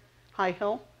Cemetery, high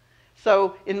hill.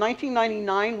 So in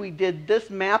 1999, we did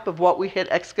this map of what we had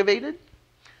excavated.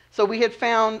 So we had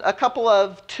found a couple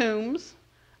of tombs.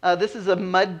 This is a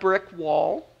mud brick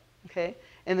wall, okay?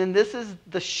 And then this is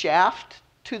the shaft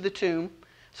to the tomb.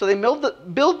 So they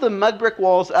build the mud brick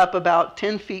walls up about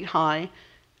 10 feet high,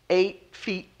 8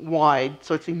 feet wide,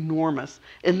 so it's enormous.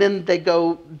 And then they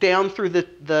go down through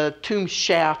the tomb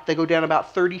shaft. They go down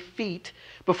about 30 feet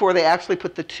before they actually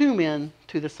put the tomb in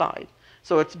to the side.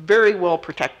 So it's very well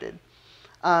protected.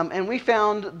 And we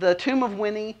found the tomb of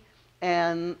Winnie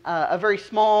and a very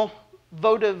small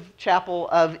votive chapel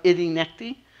of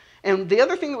Idinekti. And the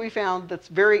other thing that we found that's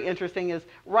very interesting is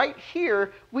right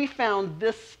here we found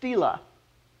this stela.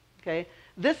 Okay?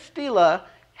 This stela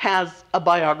has a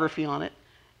biography on it.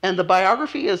 And the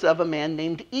biography is of a man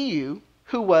named EU,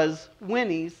 who was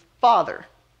Winnie's father.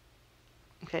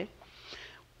 Okay?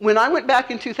 When I went back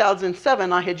in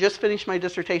 2007, I had just finished my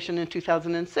dissertation in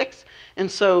 2006. And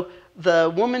so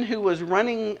the woman who was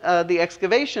running the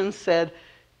excavations said,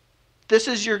 this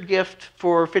is your gift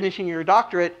for finishing your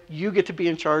doctorate. You get to be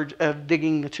in charge of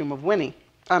digging the tomb of Winnie.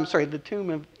 I'm sorry, the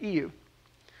tomb of EU.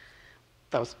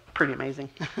 That was pretty amazing.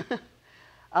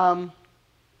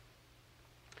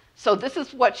 So this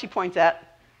is what she points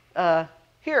at.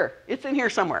 Here, it's in here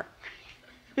somewhere.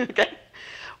 Okay.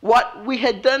 What we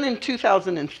had done in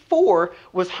 2004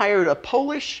 was hired a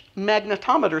Polish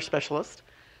magnetometer specialist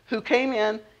who came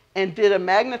in and did a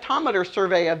magnetometer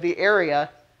survey of the area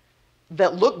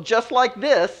that looked just like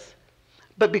this,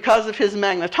 but because of his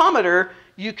magnetometer,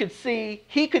 he could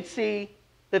see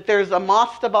that there's a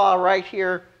mastaba right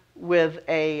here with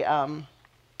a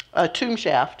tomb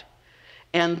shaft.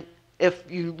 And if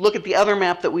you look at the other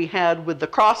map that we had with the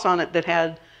cross on it that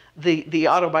had the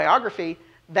autobiography,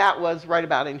 that was right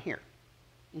about in here.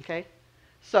 Okay?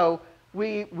 So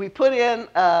we put in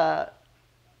a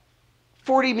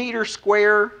 40-meter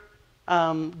square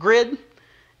grid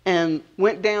and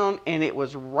went down, and it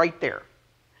was right there.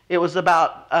 It was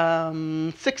about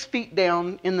 6 feet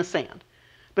down in the sand,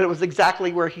 but it was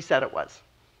exactly where he said it was.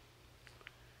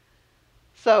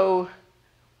 So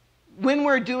when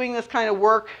we're doing this kind of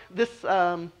work, this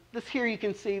here you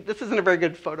can see, this isn't a very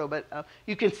good photo, but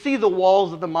you can see the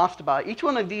walls of the mastaba. Each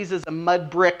one of these is a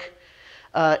mud brick.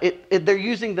 They're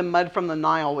using the mud from the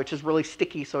Nile, which is really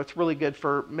sticky, so it's really good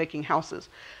for making houses.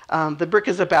 The brick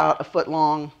is about a foot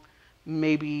long,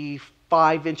 maybe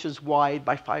 5 inches wide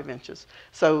by 5 inches.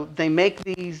 So they make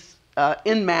these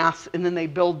en masse, and then they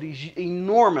build these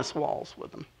enormous walls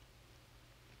with them.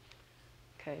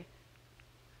 Okay.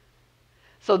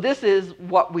 So this is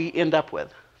what we end up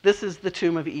with. This is the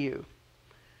tomb of EU.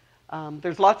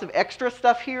 There's lots of extra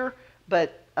stuff here,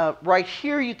 but right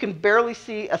here you can barely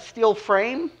see a steel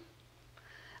frame.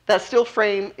 That still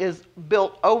frame is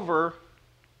built over,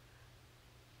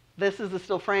 this is the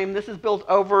still frame, this is built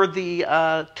over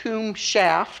the tomb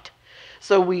shaft.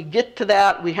 So we get to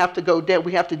that, we have to go down,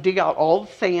 we have to dig out all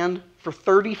the sand for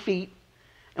 30 feet,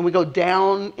 and we go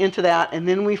down into that, and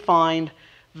then we find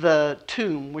the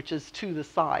tomb, which is to the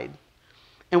side.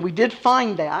 And we did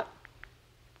find that.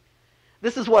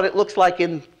 This is what it looks like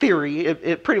in theory.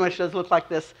 It pretty much does look like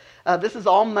this. This is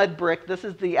all mud brick. This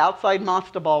is the outside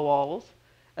mastaba walls.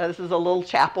 This is a little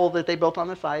chapel that they built on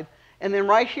the side. And then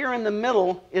right here in the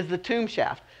middle is the tomb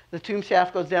shaft. The tomb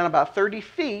shaft goes down about 30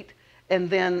 feet, and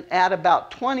then at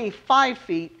about 25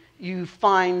 feet, you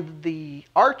find the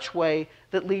archway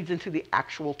that leads into the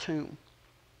actual tomb.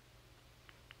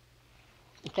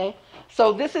 Okay,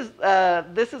 so this is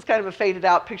kind of a faded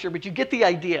out picture, but you get the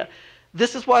idea.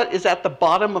 This is what is at the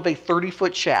bottom of a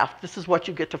 30-foot shaft. This is what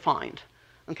you get to find.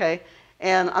 Okay,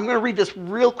 and I'm going to read this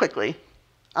real quickly.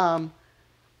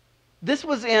 This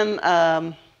was in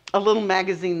a little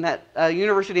magazine that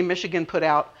University of Michigan put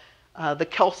out. The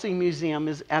Kelsey Museum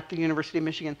is at the University of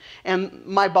Michigan. And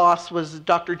my boss was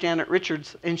Dr. Janet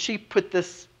Richards, and she put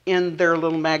this in their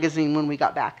little magazine when we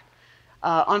got back.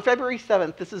 On February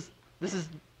 7th, this is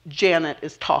Janet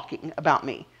is talking about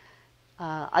me.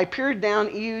 I peered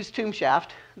down EU's tomb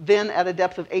shaft, then at a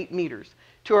depth of 8 meters,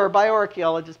 to our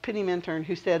bioarchaeologist, Penny Minturn,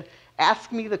 who said,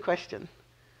 "Ask me the question."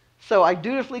 So I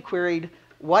dutifully queried,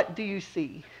 "What do you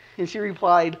see?" And she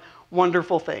replied,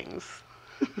 "Wonderful things."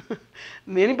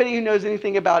 Anybody who knows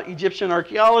anything about Egyptian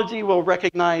archaeology will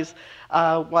recognize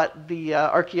what the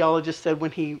archaeologist said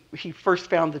when he first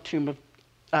found the tomb of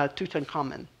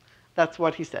Tutankhamun. That's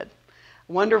what he said.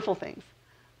 Wonderful things.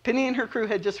 Penny and her crew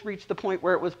had just reached the point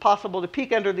where it was possible to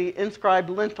peek under the inscribed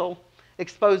lintel,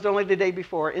 exposed only the day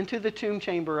before, into the tomb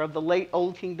chamber of the late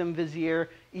Old Kingdom vizier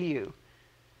EU.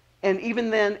 And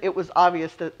even then, it was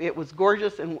obvious that it was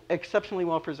gorgeous and exceptionally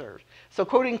well preserved. So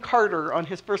quoting Carter on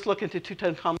his first look into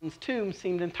Tutankhamun's tomb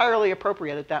seemed entirely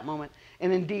appropriate at that moment.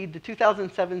 And indeed, the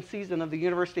 2007 season of the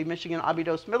University of Michigan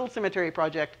Abydos Middle Cemetery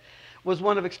Project was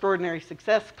one of extraordinary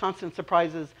success, constant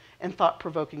surprises, and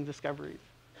thought-provoking discoveries.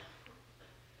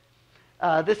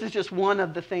 This is just one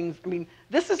of the things. I mean,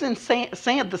 this is in sand.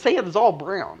 The sand is all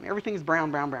brown. Everything is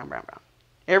brown, brown, brown, brown, brown.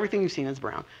 Everything you've seen is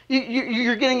brown.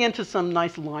 You're getting into some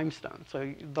nice limestone,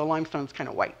 so the limestone's kind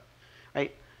of white,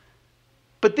 right?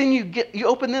 But then you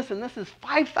open this, and this is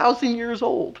 5,000 years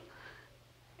old,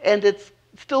 and it's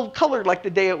still colored like the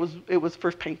day it was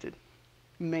first painted.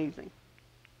 Amazing.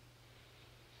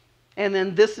 And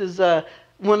then this is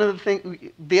one of the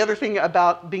things. The other thing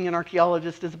about being an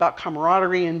archaeologist is about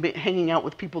camaraderie and hanging out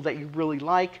with people that you really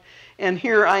like. And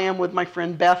here I am with my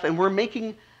friend Beth, and we're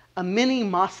making a mini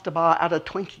mastaba out of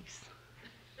Twinkies.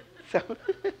 So,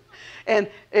 and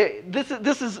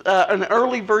this is an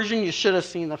early version. You should have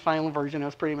seen the final version. It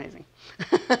was pretty amazing.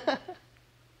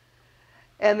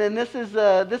 And then this is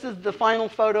the final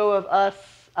photo of us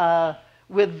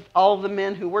with all the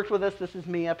men who worked with us. This is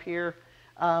me up here.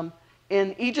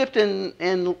 In Egypt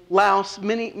and Laos,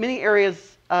 many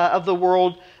areas of the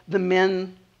world, the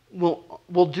men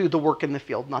will do the work in the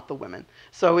field, not the women.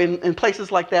 So in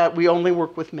places like that, we only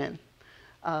work with men.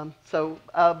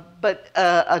 But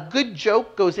a good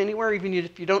joke goes anywhere, even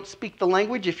if you don't speak the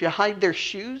language. If you hide their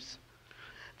shoes,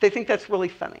 they think that's really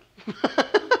funny.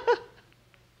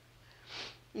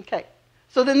 Okay,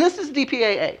 so then this is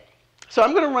DPAA. So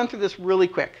I'm going to run through this really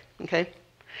quick, okay?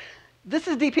 This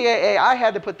is DPAA. I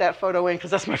had to put that photo in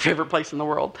because that's my favorite place in the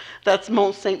world. That's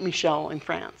Mont Saint-Michel in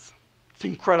France. It's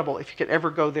incredible. If you could ever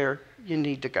go there, you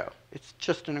need to go. It's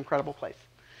just an incredible place.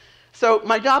 So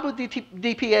my job with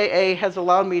DPAA has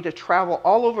allowed me to travel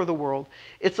all over the world.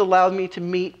 It's allowed me to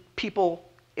meet people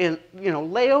in,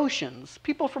 Laotians,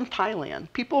 people from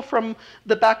Thailand, people from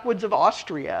the backwoods of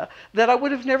Austria that I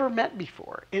would have never met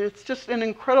before. And it's just an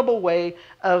incredible way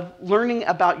of learning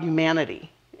about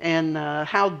humanity and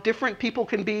how different people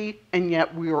can be, and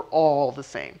yet we are all the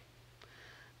same.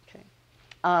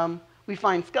 Okay. We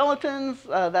find skeletons.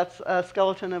 That's a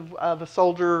skeleton of a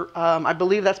soldier. I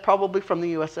believe that's probably from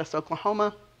the USS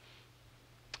Oklahoma.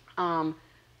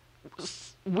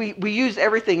 We use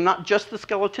everything, not just the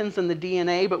skeletons and the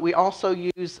DNA, but we also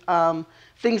use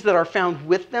things that are found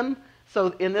with them.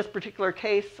 So in this particular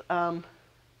case,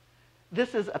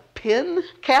 this is a pin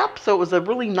cap. So it was a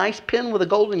really nice pin with a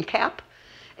golden cap,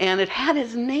 and it had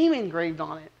his name engraved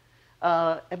on it.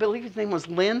 I believe his name was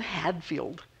Lynn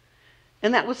Hadfield.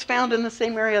 And that was found in the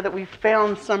same area that we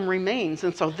found some remains.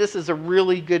 And so this is a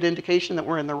really good indication that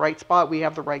we're in the right spot. We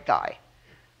have the right guy.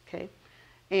 Okay.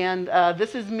 And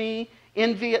this is me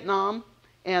in Vietnam,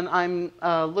 and I'm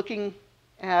looking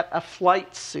at a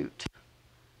flight suit.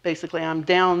 Basically, I'm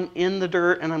down in the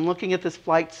dirt and I'm looking at this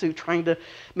flight suit trying to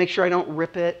make sure I don't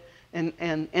rip it. And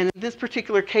in this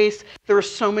particular case, there were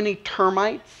so many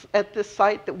termites at this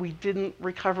site that we didn't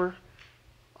recover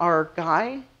our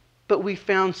guy, but we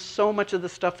found so much of the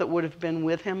stuff that would have been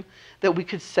with him that we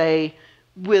could say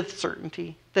with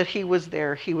certainty that he was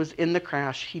there, he was in the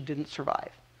crash, he didn't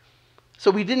survive. So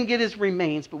we didn't get his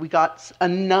remains, but we got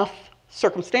enough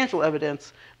circumstantial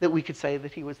evidence that we could say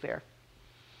that he was there.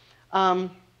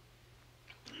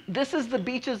 This is the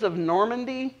beaches of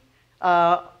Normandy.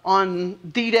 On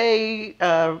D-Day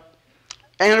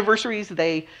anniversaries,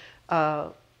 they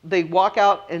walk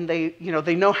out and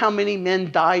they know how many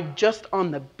men died just on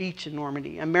the beach in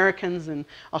Normandy. Americans and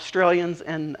Australians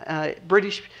and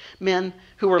British men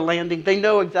who were landing. They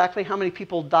know exactly how many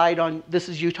people died on, this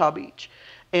is Utah Beach.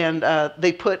 And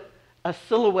they put a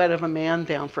silhouette of a man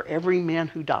down for every man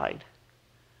who died.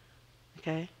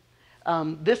 Okay?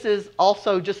 This is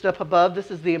also just up above. This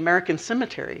is the American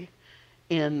Cemetery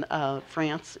in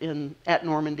France, at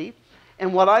Normandy.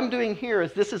 And what I'm doing here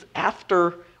is this is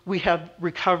after we have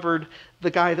recovered the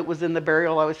guy that was in the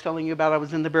burial I was telling you about. I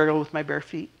was in the burial with my bare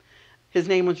feet. His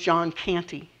name was John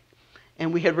Canty.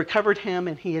 And we had recovered him,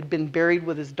 and he had been buried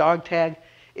with his dog tag.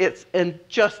 It's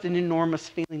just an enormous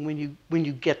feeling when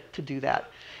you get to do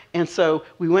that. And so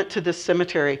we went to this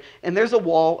cemetery, and there's a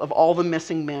wall of all the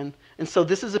missing men. And so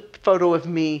this is a photo of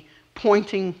me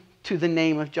pointing to the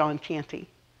name of John Canty.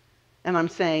 And I'm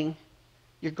saying,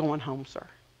 you're going home, sir.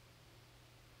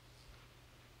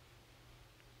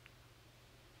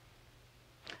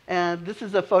 And this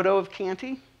is a photo of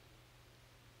Canty.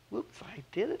 Whoops, I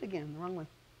did it again, the wrong one.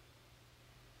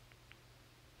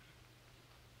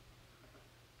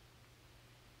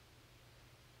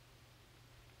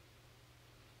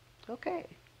 Okay.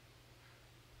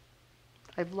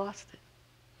 I've lost it.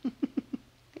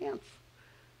 Dance.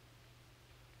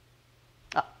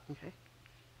 Ah, okay.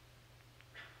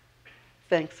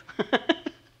 Thanks.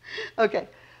 Okay,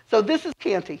 so this is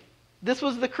Canty. This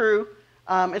was the crew.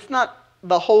 It's not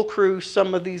the whole crew.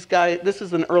 Some of these guys, this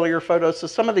is an earlier photo, so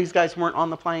some of these guys weren't on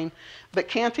the plane. But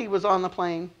Canty was on the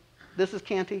plane. This is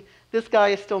Canty. This guy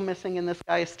is still missing, and this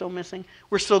guy is still missing.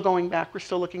 We're still going back. We're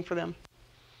still looking for them.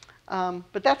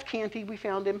 But that's Canty. We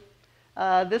found him.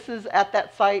 This is at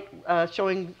that site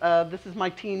showing, this is my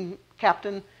team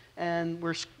captain, and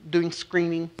we're doing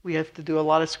screening. We have to do a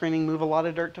lot of screening, move a lot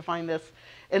of dirt to find this.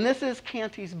 And this is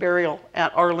Canty's burial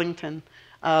at Arlington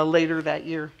later that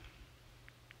year.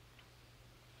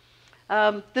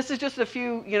 This is just a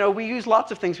few, we use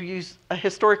lots of things. We use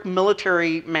historic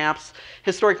military maps,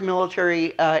 historic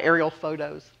military aerial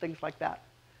photos, things like that.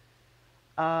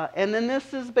 And then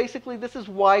this is basically, this is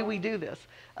why we do this.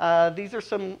 These are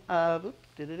some, oops,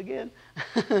 did it again.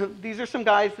 These are some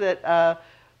guys that,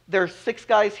 there are 6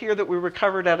 guys here that we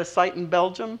recovered at a site in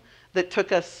Belgium that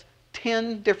took us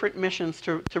 10 different missions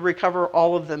to recover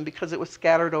all of them because it was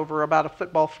scattered over about a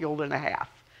football field and a half.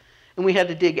 And we had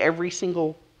to dig every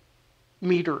single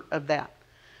meter of that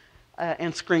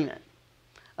and screen it.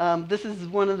 This is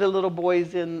one of the little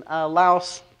boys in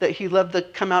Laos that he loved to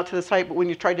come out to the site, but when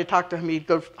you tried to talk to him, he'd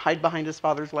go hide behind his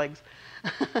father's legs.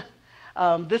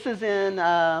 This is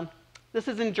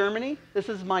in Germany. This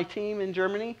is my team in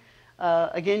Germany.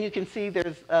 Again, you can see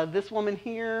there's this woman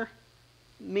here,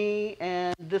 me,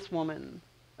 and this woman.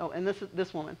 Oh, and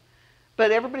this woman. But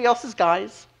everybody else is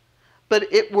guys.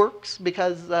 But it works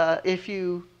because if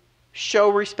you show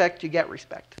respect, you get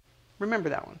respect. Remember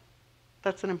that one.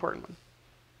 That's an important one.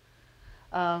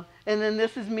 And then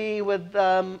this is me with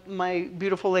my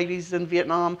beautiful ladies in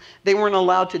Vietnam. They weren't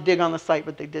allowed to dig on the site,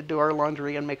 but they did do our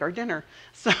laundry and make our dinner.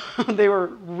 So they were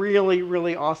really,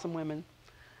 really awesome women.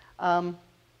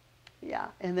 Yeah,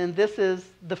 and then this is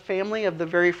the family of the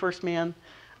very first man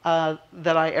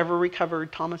that I ever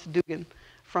recovered, Thomas Dugan,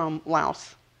 from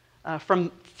Laos,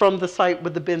 from the site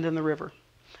with the bend in the river.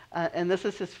 And this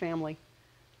is his family.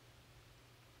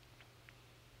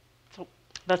 So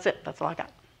that's it. That's all I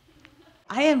got.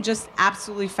 I am just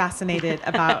absolutely fascinated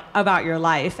about your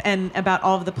life and about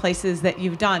all of the places that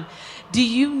you've done. Do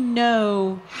you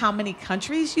know how many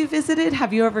countries you visited?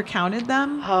 Have you ever counted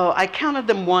them? Oh, I counted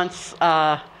them once.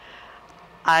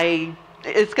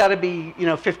 It's got to be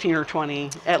 15 or 20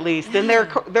 at least. And there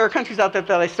are countries out there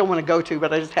that I still want to go to,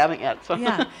 but I just haven't yet. So.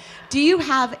 Yeah. Do you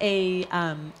have a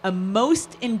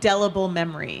most indelible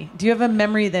memory? Do you have a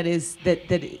memory that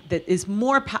is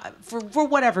more for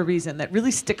whatever reason that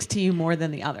really sticks to you more than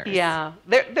the others? Yeah,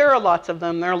 there are lots of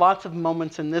them. There are lots of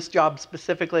moments in this job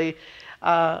specifically,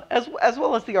 as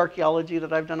well as the archaeology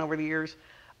that I've done over the years.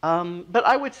 But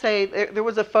I would say there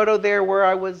was a photo there where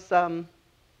I was.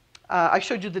 I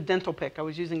showed you the dental pick. I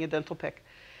was using a dental pick.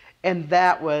 And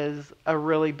that was a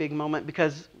really big moment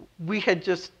because we had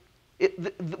just,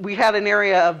 we had an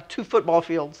area of 2 football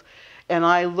fields. And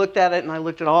I looked at it and I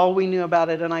looked at all we knew about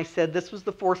it and I said, this was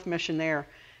the 4th mission there.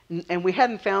 And we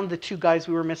hadn't found the 2 guys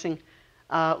we were missing,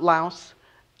 Laos.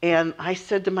 And I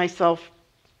said to myself,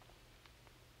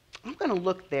 I'm going to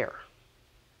look there.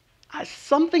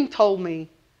 Something told me,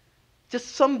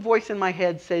 just some voice in my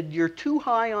head said, you're too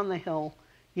high on the hill.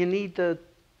 You need to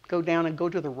go down and go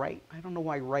to the right. I don't know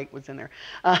why right was in there.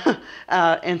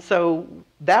 And so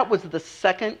that was the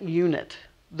 2nd unit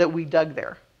that we dug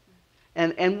there.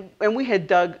 And we had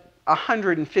dug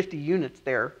 150 units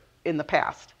there in the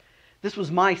past. This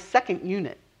was my 2nd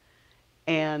unit.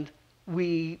 And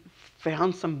we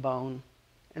found some bone,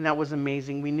 and that was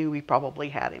amazing. We knew we probably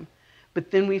had him.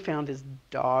 But then we found his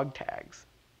dog tags.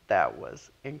 That was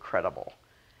incredible.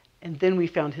 And then we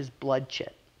found his blood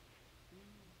chit.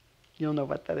 You'll know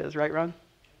what that is, right, Ron?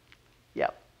 Yeah.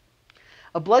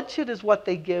 A blood chit is what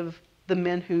they give the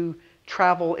men who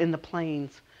travel in the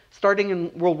planes, starting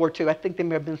in World War II. I think there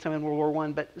may have been some in World War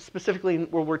I, but specifically in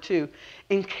World War II,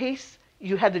 in case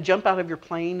you had to jump out of your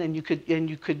plane and you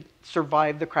could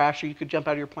survive the crash, or you could jump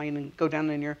out of your plane and go down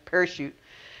in your parachute.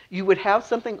 You would have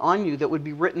something on you that would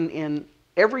be written in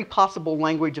every possible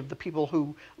language of the people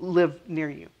who live near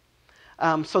you.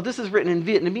 So this is written in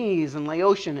Vietnamese and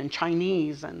Laotian and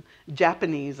Chinese and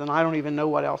Japanese and I don't even know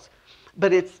what else.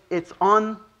 But it's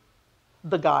on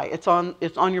the guy. It's on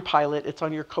your pilot. It's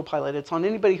on your co-pilot. It's on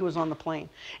anybody who was on the plane.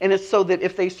 And it's so that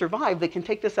if they survive, they can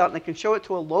take this out and they can show it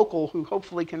to a local who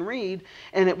hopefully can read,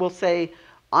 and it will say,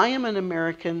 I am an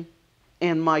American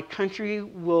and my country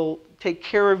will take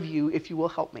care of you if you will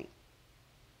help me.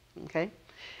 Okay?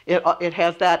 It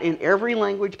has that in every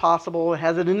language possible. It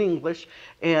has it in English.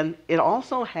 And it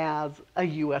also has a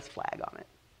U.S. flag on it.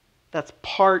 That's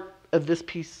part of this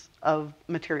piece of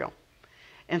material.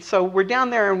 And so we're down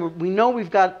there, and we know we've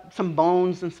got some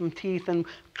bones and some teeth, and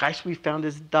gosh, we found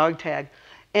his dog tag.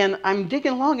 And I'm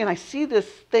digging along, and I see this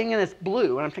thing, and it's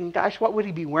blue. And I'm thinking, gosh, what would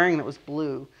he be wearing that was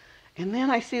blue? And then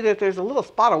I see that there's a little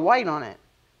spot of white on it.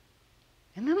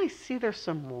 And then I see there's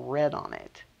some red on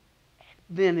it.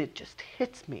 Then it just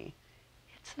hits me.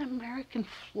 It's an American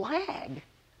flag.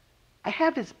 I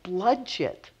have his blood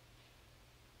chit.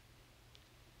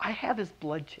 I have his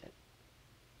blood chit.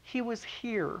 He was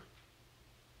here.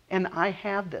 And I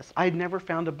have this. I'd never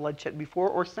found a blood chit before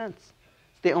or since.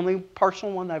 It's the only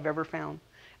partial one I've ever found.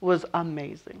 It was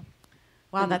amazing.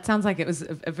 Wow, that sounds like it was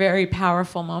a very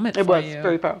powerful moment for you. It was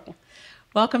very powerful.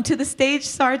 Welcome to the stage,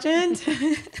 Sergeant.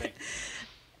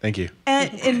 Thank you.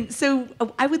 And so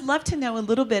I would love to know a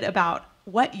little bit about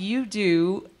what you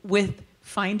do with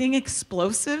finding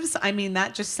explosives. I mean,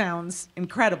 that just sounds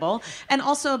incredible. And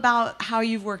also about how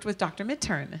you've worked with Dr.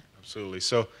 Minturn. Absolutely.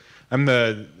 So I'm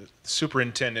the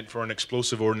superintendent for an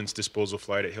explosive ordnance disposal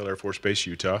flight at Hill Air Force Base,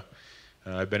 Utah.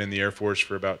 I've been in the Air Force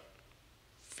for about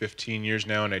 15 years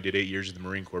now, and I did 8 years in the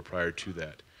Marine Corps prior to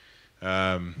that.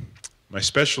 My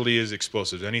specialty is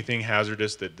explosives. Anything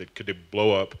hazardous that could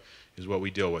blow up is what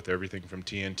we deal with. Everything from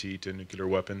TNT to nuclear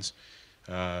weapons,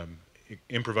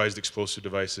 improvised explosive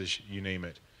devices, you name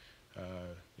it.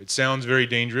 It sounds very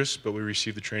dangerous, but we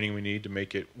receive the training we need to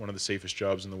make it one of the safest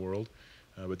jobs in the world.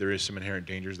 But there is some inherent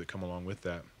dangers that come along with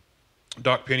that.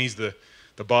 Doc Penny's the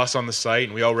boss on the site,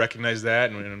 and we all recognize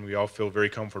that, and we all feel very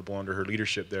comfortable under her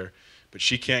leadership there. But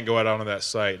she can't go out onto that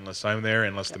site unless I'm there,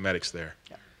 unless the medic's there.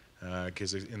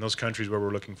 Because in those countries where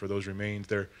we're looking for those remains,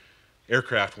 their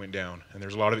aircraft went down, and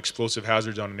there's a lot of explosive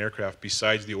hazards on an aircraft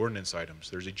besides the ordnance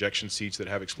items. There's ejection seats that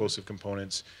have explosive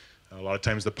components. A lot of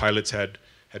times the pilots had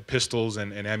pistols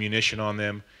and ammunition on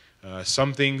them.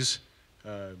 Some things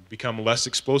become less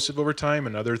explosive over time,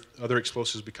 and other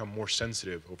explosives become more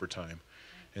sensitive over time.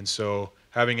 And so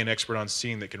having an expert on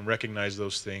scene that can recognize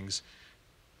those things,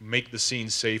 make the scene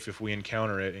safe if we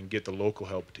encounter it, and get the local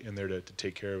help in there to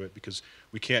take care of it, because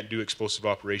we can't do explosive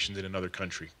operations in another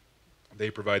country. They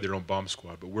provide their own bomb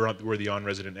squad, but we're the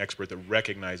on-resident expert that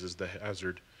recognizes the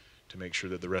hazard to make sure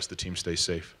that the rest of the team stays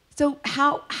safe. So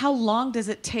how long does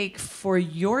it take for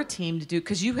your team to do?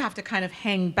 Because you have to kind of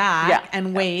hang back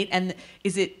and wait. And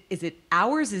is it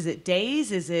hours? Is it days?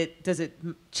 Does it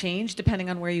change depending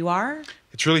on where you are?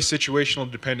 It's really situational,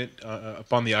 dependent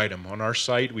upon the item. On our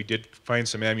site, we did find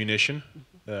some ammunition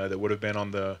that would have been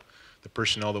on the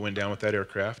personnel that went down with that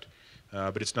aircraft,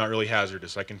 but it's not really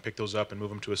hazardous. I can pick those up and move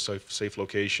them to a safe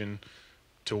location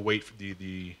to wait for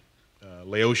the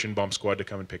Laotian bomb squad to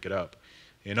come and pick it up.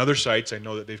 In other sites, I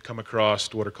know that they've come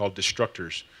across what are called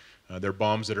destructors. They're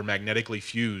bombs that are magnetically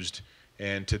fused,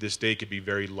 and to this day could be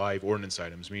very live ordnance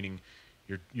items, meaning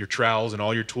your trowels and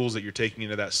all your tools that you're taking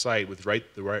into that site with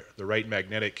the right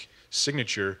magnetic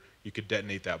signature, you could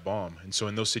detonate that bomb. And so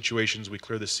in those situations, we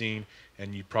clear the scene,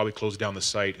 and you'd probably close down the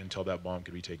site until that bomb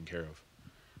could be taken care of.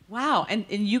 Wow, and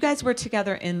you guys were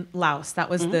together in Laos. That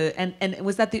was and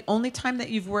was that the only time that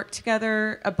you've worked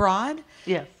together abroad?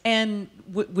 Yes. And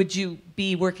would you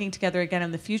be working together again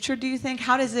in the future, do you think?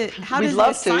 How does the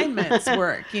love assignments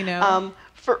work, you know?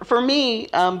 For me,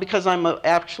 because I'm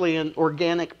actually an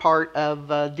organic part of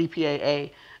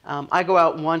DPAA, I go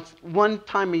out one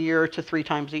time a year to 3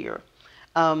 times a year.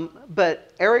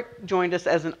 But Eric joined us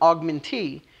as an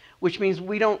augmentee, which means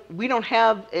we don't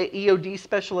have EOD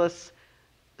specialists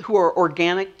who are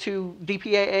organic to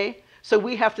DPAA. So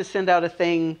we have to send out a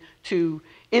thing to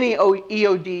any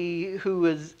EOD who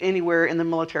is anywhere in the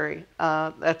military.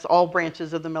 That's all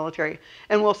branches of the military.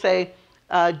 And we'll say,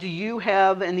 do you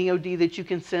have an EOD that you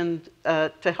can send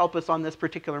to help us on this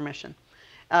particular mission?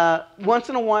 Once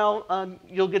in a while,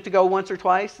 you'll get to go once or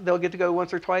twice. They'll get to go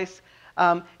once or twice.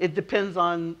 It depends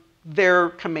on their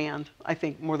command, I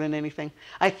think, more than anything.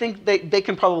 I think they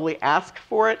can probably ask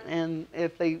for it, and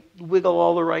if they wiggle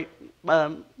all the right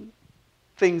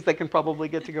things, they can probably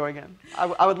get to go again.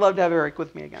 I would love to have Eric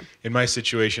with me again. In my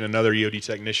situation, another EOD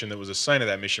technician that was assigned to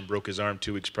that mission broke his arm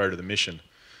 2 weeks prior to the mission.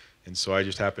 And so I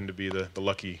just happened to be the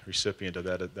lucky recipient of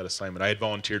that assignment. I had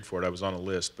volunteered for it. I was on a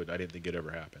list, but I didn't think it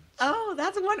ever happened. Oh,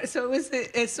 that's wonderful. So it was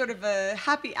a sort of a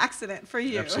happy accident for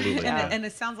you. Absolutely. And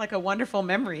it sounds like a wonderful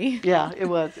memory. Yeah, it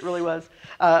was. It really was.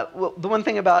 Well, the one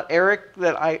thing about Eric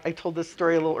that I told this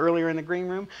story a little earlier in the green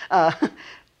room,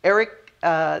 Eric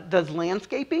does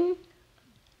landscaping,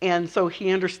 and so he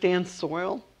understands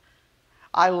soil.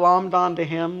 I lommed onto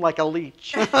him like a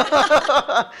leech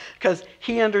because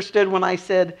he understood when I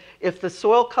said, if the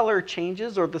soil color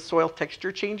changes or the soil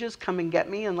texture changes, come and get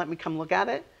me and let me come look at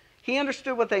it. He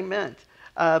understood what they meant.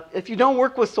 If you don't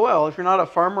work with soil, if you're not a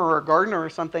farmer or a gardener or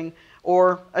something,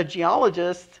 or a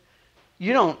geologist,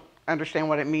 you don't understand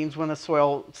what it means when the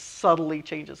soil subtly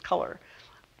changes color.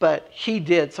 But he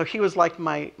did. So he was like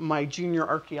my junior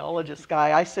archaeologist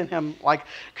guy. I sent him like,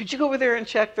 could you go over there and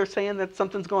check? They're saying that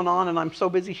something's going on and I'm so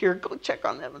busy here. Go check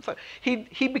on them. And so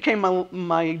he became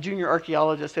my junior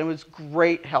archaeologist, and it was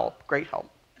great help, great help.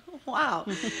 Wow.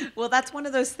 Well, that's one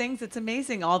of those things that's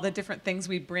amazing, all the different things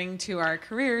we bring to our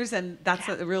careers, and that's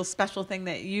a real special thing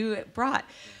that you brought.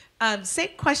 Same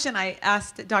question I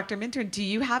asked Dr. Minturn. Do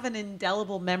you have an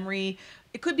indelible memory?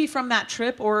 It could be from that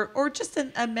trip or just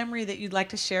a memory that you'd like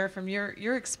to share from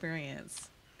your experience.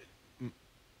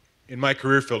 In my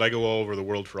career field, I go all over the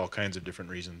world for all kinds of different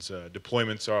reasons.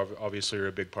 Deployments obviously are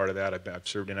a big part of that. I've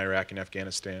served in Iraq and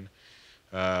Afghanistan.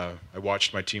 I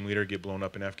watched my team leader get blown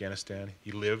up in Afghanistan.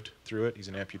 He lived through it. He's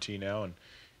an amputee now and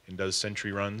does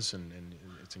sentry runs, and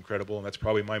it's incredible. And that's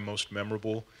probably my most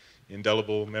memorable,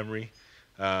 indelible memory.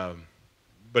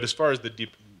 But as far as the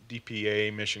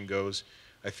DPA mission goes,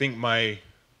 I think my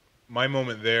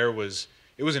moment there was,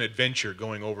 it was an adventure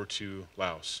going over to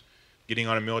Laos. Getting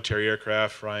on a military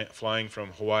aircraft, flying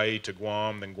from Hawaii to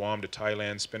Guam, then Guam to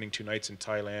Thailand, spending 2 nights in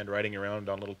Thailand, riding around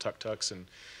on little tuk-tuks and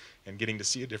getting to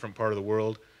see a different part of the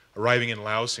world. Arriving in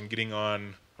Laos and getting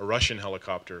on a Russian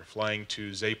helicopter, flying to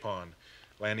Zaphon,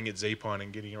 landing at Zaphon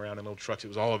and getting around in little trucks. It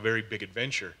was all a very big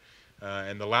adventure.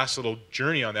 And the last little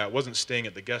journey on that wasn't staying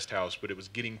at the guest house, but it was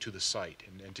getting to the site.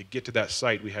 And to get to that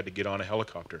site, we had to get on a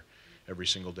helicopter every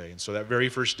single day. And so that very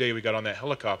first day we got on that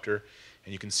helicopter,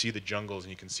 and you can see the jungles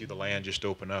and you can see the land just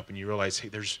open up, and you realize, hey,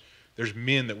 there's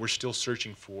men that we're still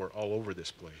searching for all over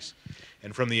this place.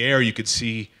 And from the air you could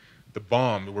see the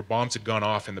bomb, where bombs had gone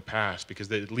off in the past,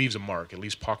 because it leaves a mark, it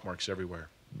leaves pockmarks everywhere.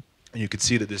 And you could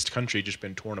see that this country had just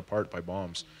been torn apart by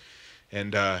bombs.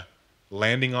 And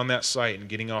landing on that site and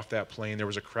getting off that plane, there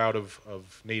was a crowd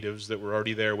of natives that were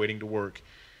already there waiting to work.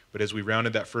 But as we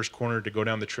rounded that first corner to go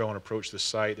down the trail and approach the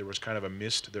site, there was kind of a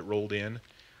mist that rolled in.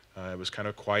 It was kind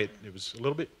of quiet. It was a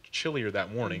little bit chillier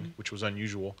that morning, which was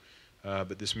unusual.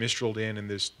 But this mist rolled in, and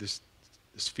this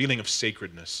feeling of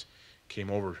sacredness came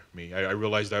over me. I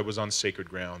realized I was on sacred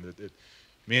ground, that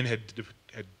men had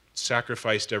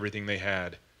sacrificed everything they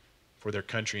had for their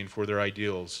country and for their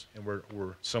ideals, and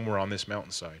were somewhere on this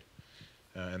mountainside.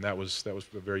 And that was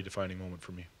a very defining moment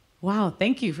for me. Wow,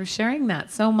 thank you for sharing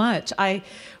that so much.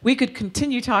 We could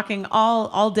continue talking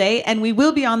all day, and we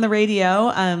will be on the radio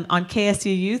on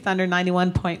KSUU Thunder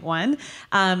 91.1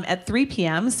 at 3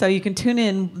 p.m. So you can tune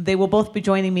in. They will both be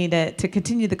joining me to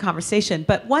continue the conversation.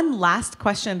 But one last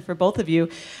question for both of you.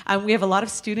 We have a lot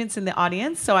of students in the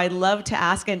audience, so I'd love to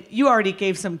ask, and you already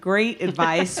gave some great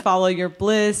advice, follow your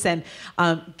bliss and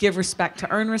give respect to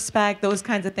earn respect, those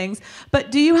kinds of things. But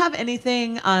do you have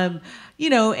anything,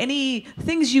 any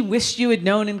things you wished you had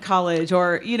known in college,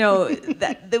 or, you know,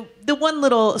 the one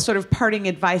little sort of parting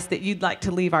advice that you'd like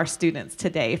to leave our students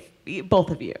today,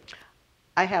 both of you?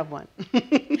 I have one.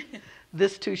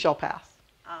 This too shall pass.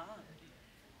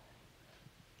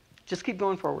 Just keep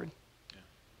going forward.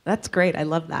 That's great. I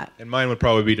love that. And mine would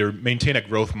probably be to maintain a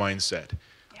growth mindset.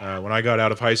 When I got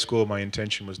out of high school, my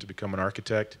intention was to become an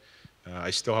architect.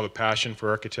 I still have a passion for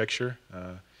architecture,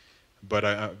 but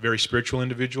I'm a very spiritual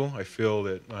individual. I feel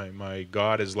that my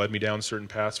God has led me down certain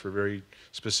paths for very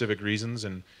specific reasons,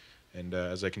 and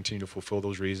as I continue to fulfill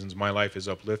those reasons, my life is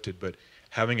uplifted. But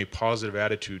having a positive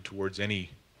attitude towards any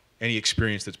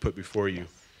experience that's put before you,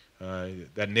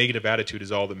 that negative attitude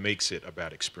is all that makes it a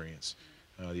bad experience.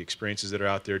 The experiences that are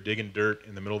out there, digging dirt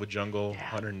in the middle of a jungle,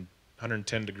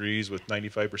 110 degrees with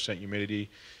 95%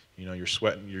 humidity, you know, you're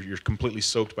sweating, you're completely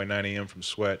soaked by 9 a.m. from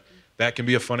sweat. That can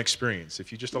be a fun experience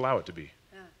if you just allow it to be.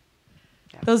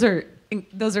 Those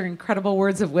are incredible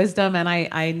words of wisdom, and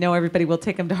I know everybody will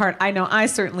take them to heart. I know I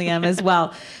certainly am as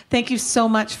well. Thank you so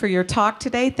much for your talk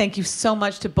today. Thank you so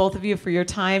much to both of you for your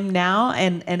time now,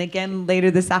 and again later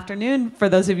this afternoon for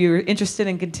those of you who are interested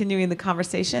in continuing the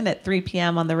conversation at 3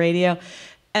 p.m. on the radio.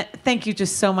 Thank you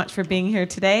just so much for being here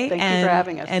today. Thank you for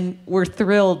having us. And we're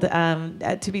thrilled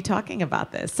to be talking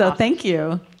about this. So awesome. Thank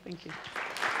you. Thank you.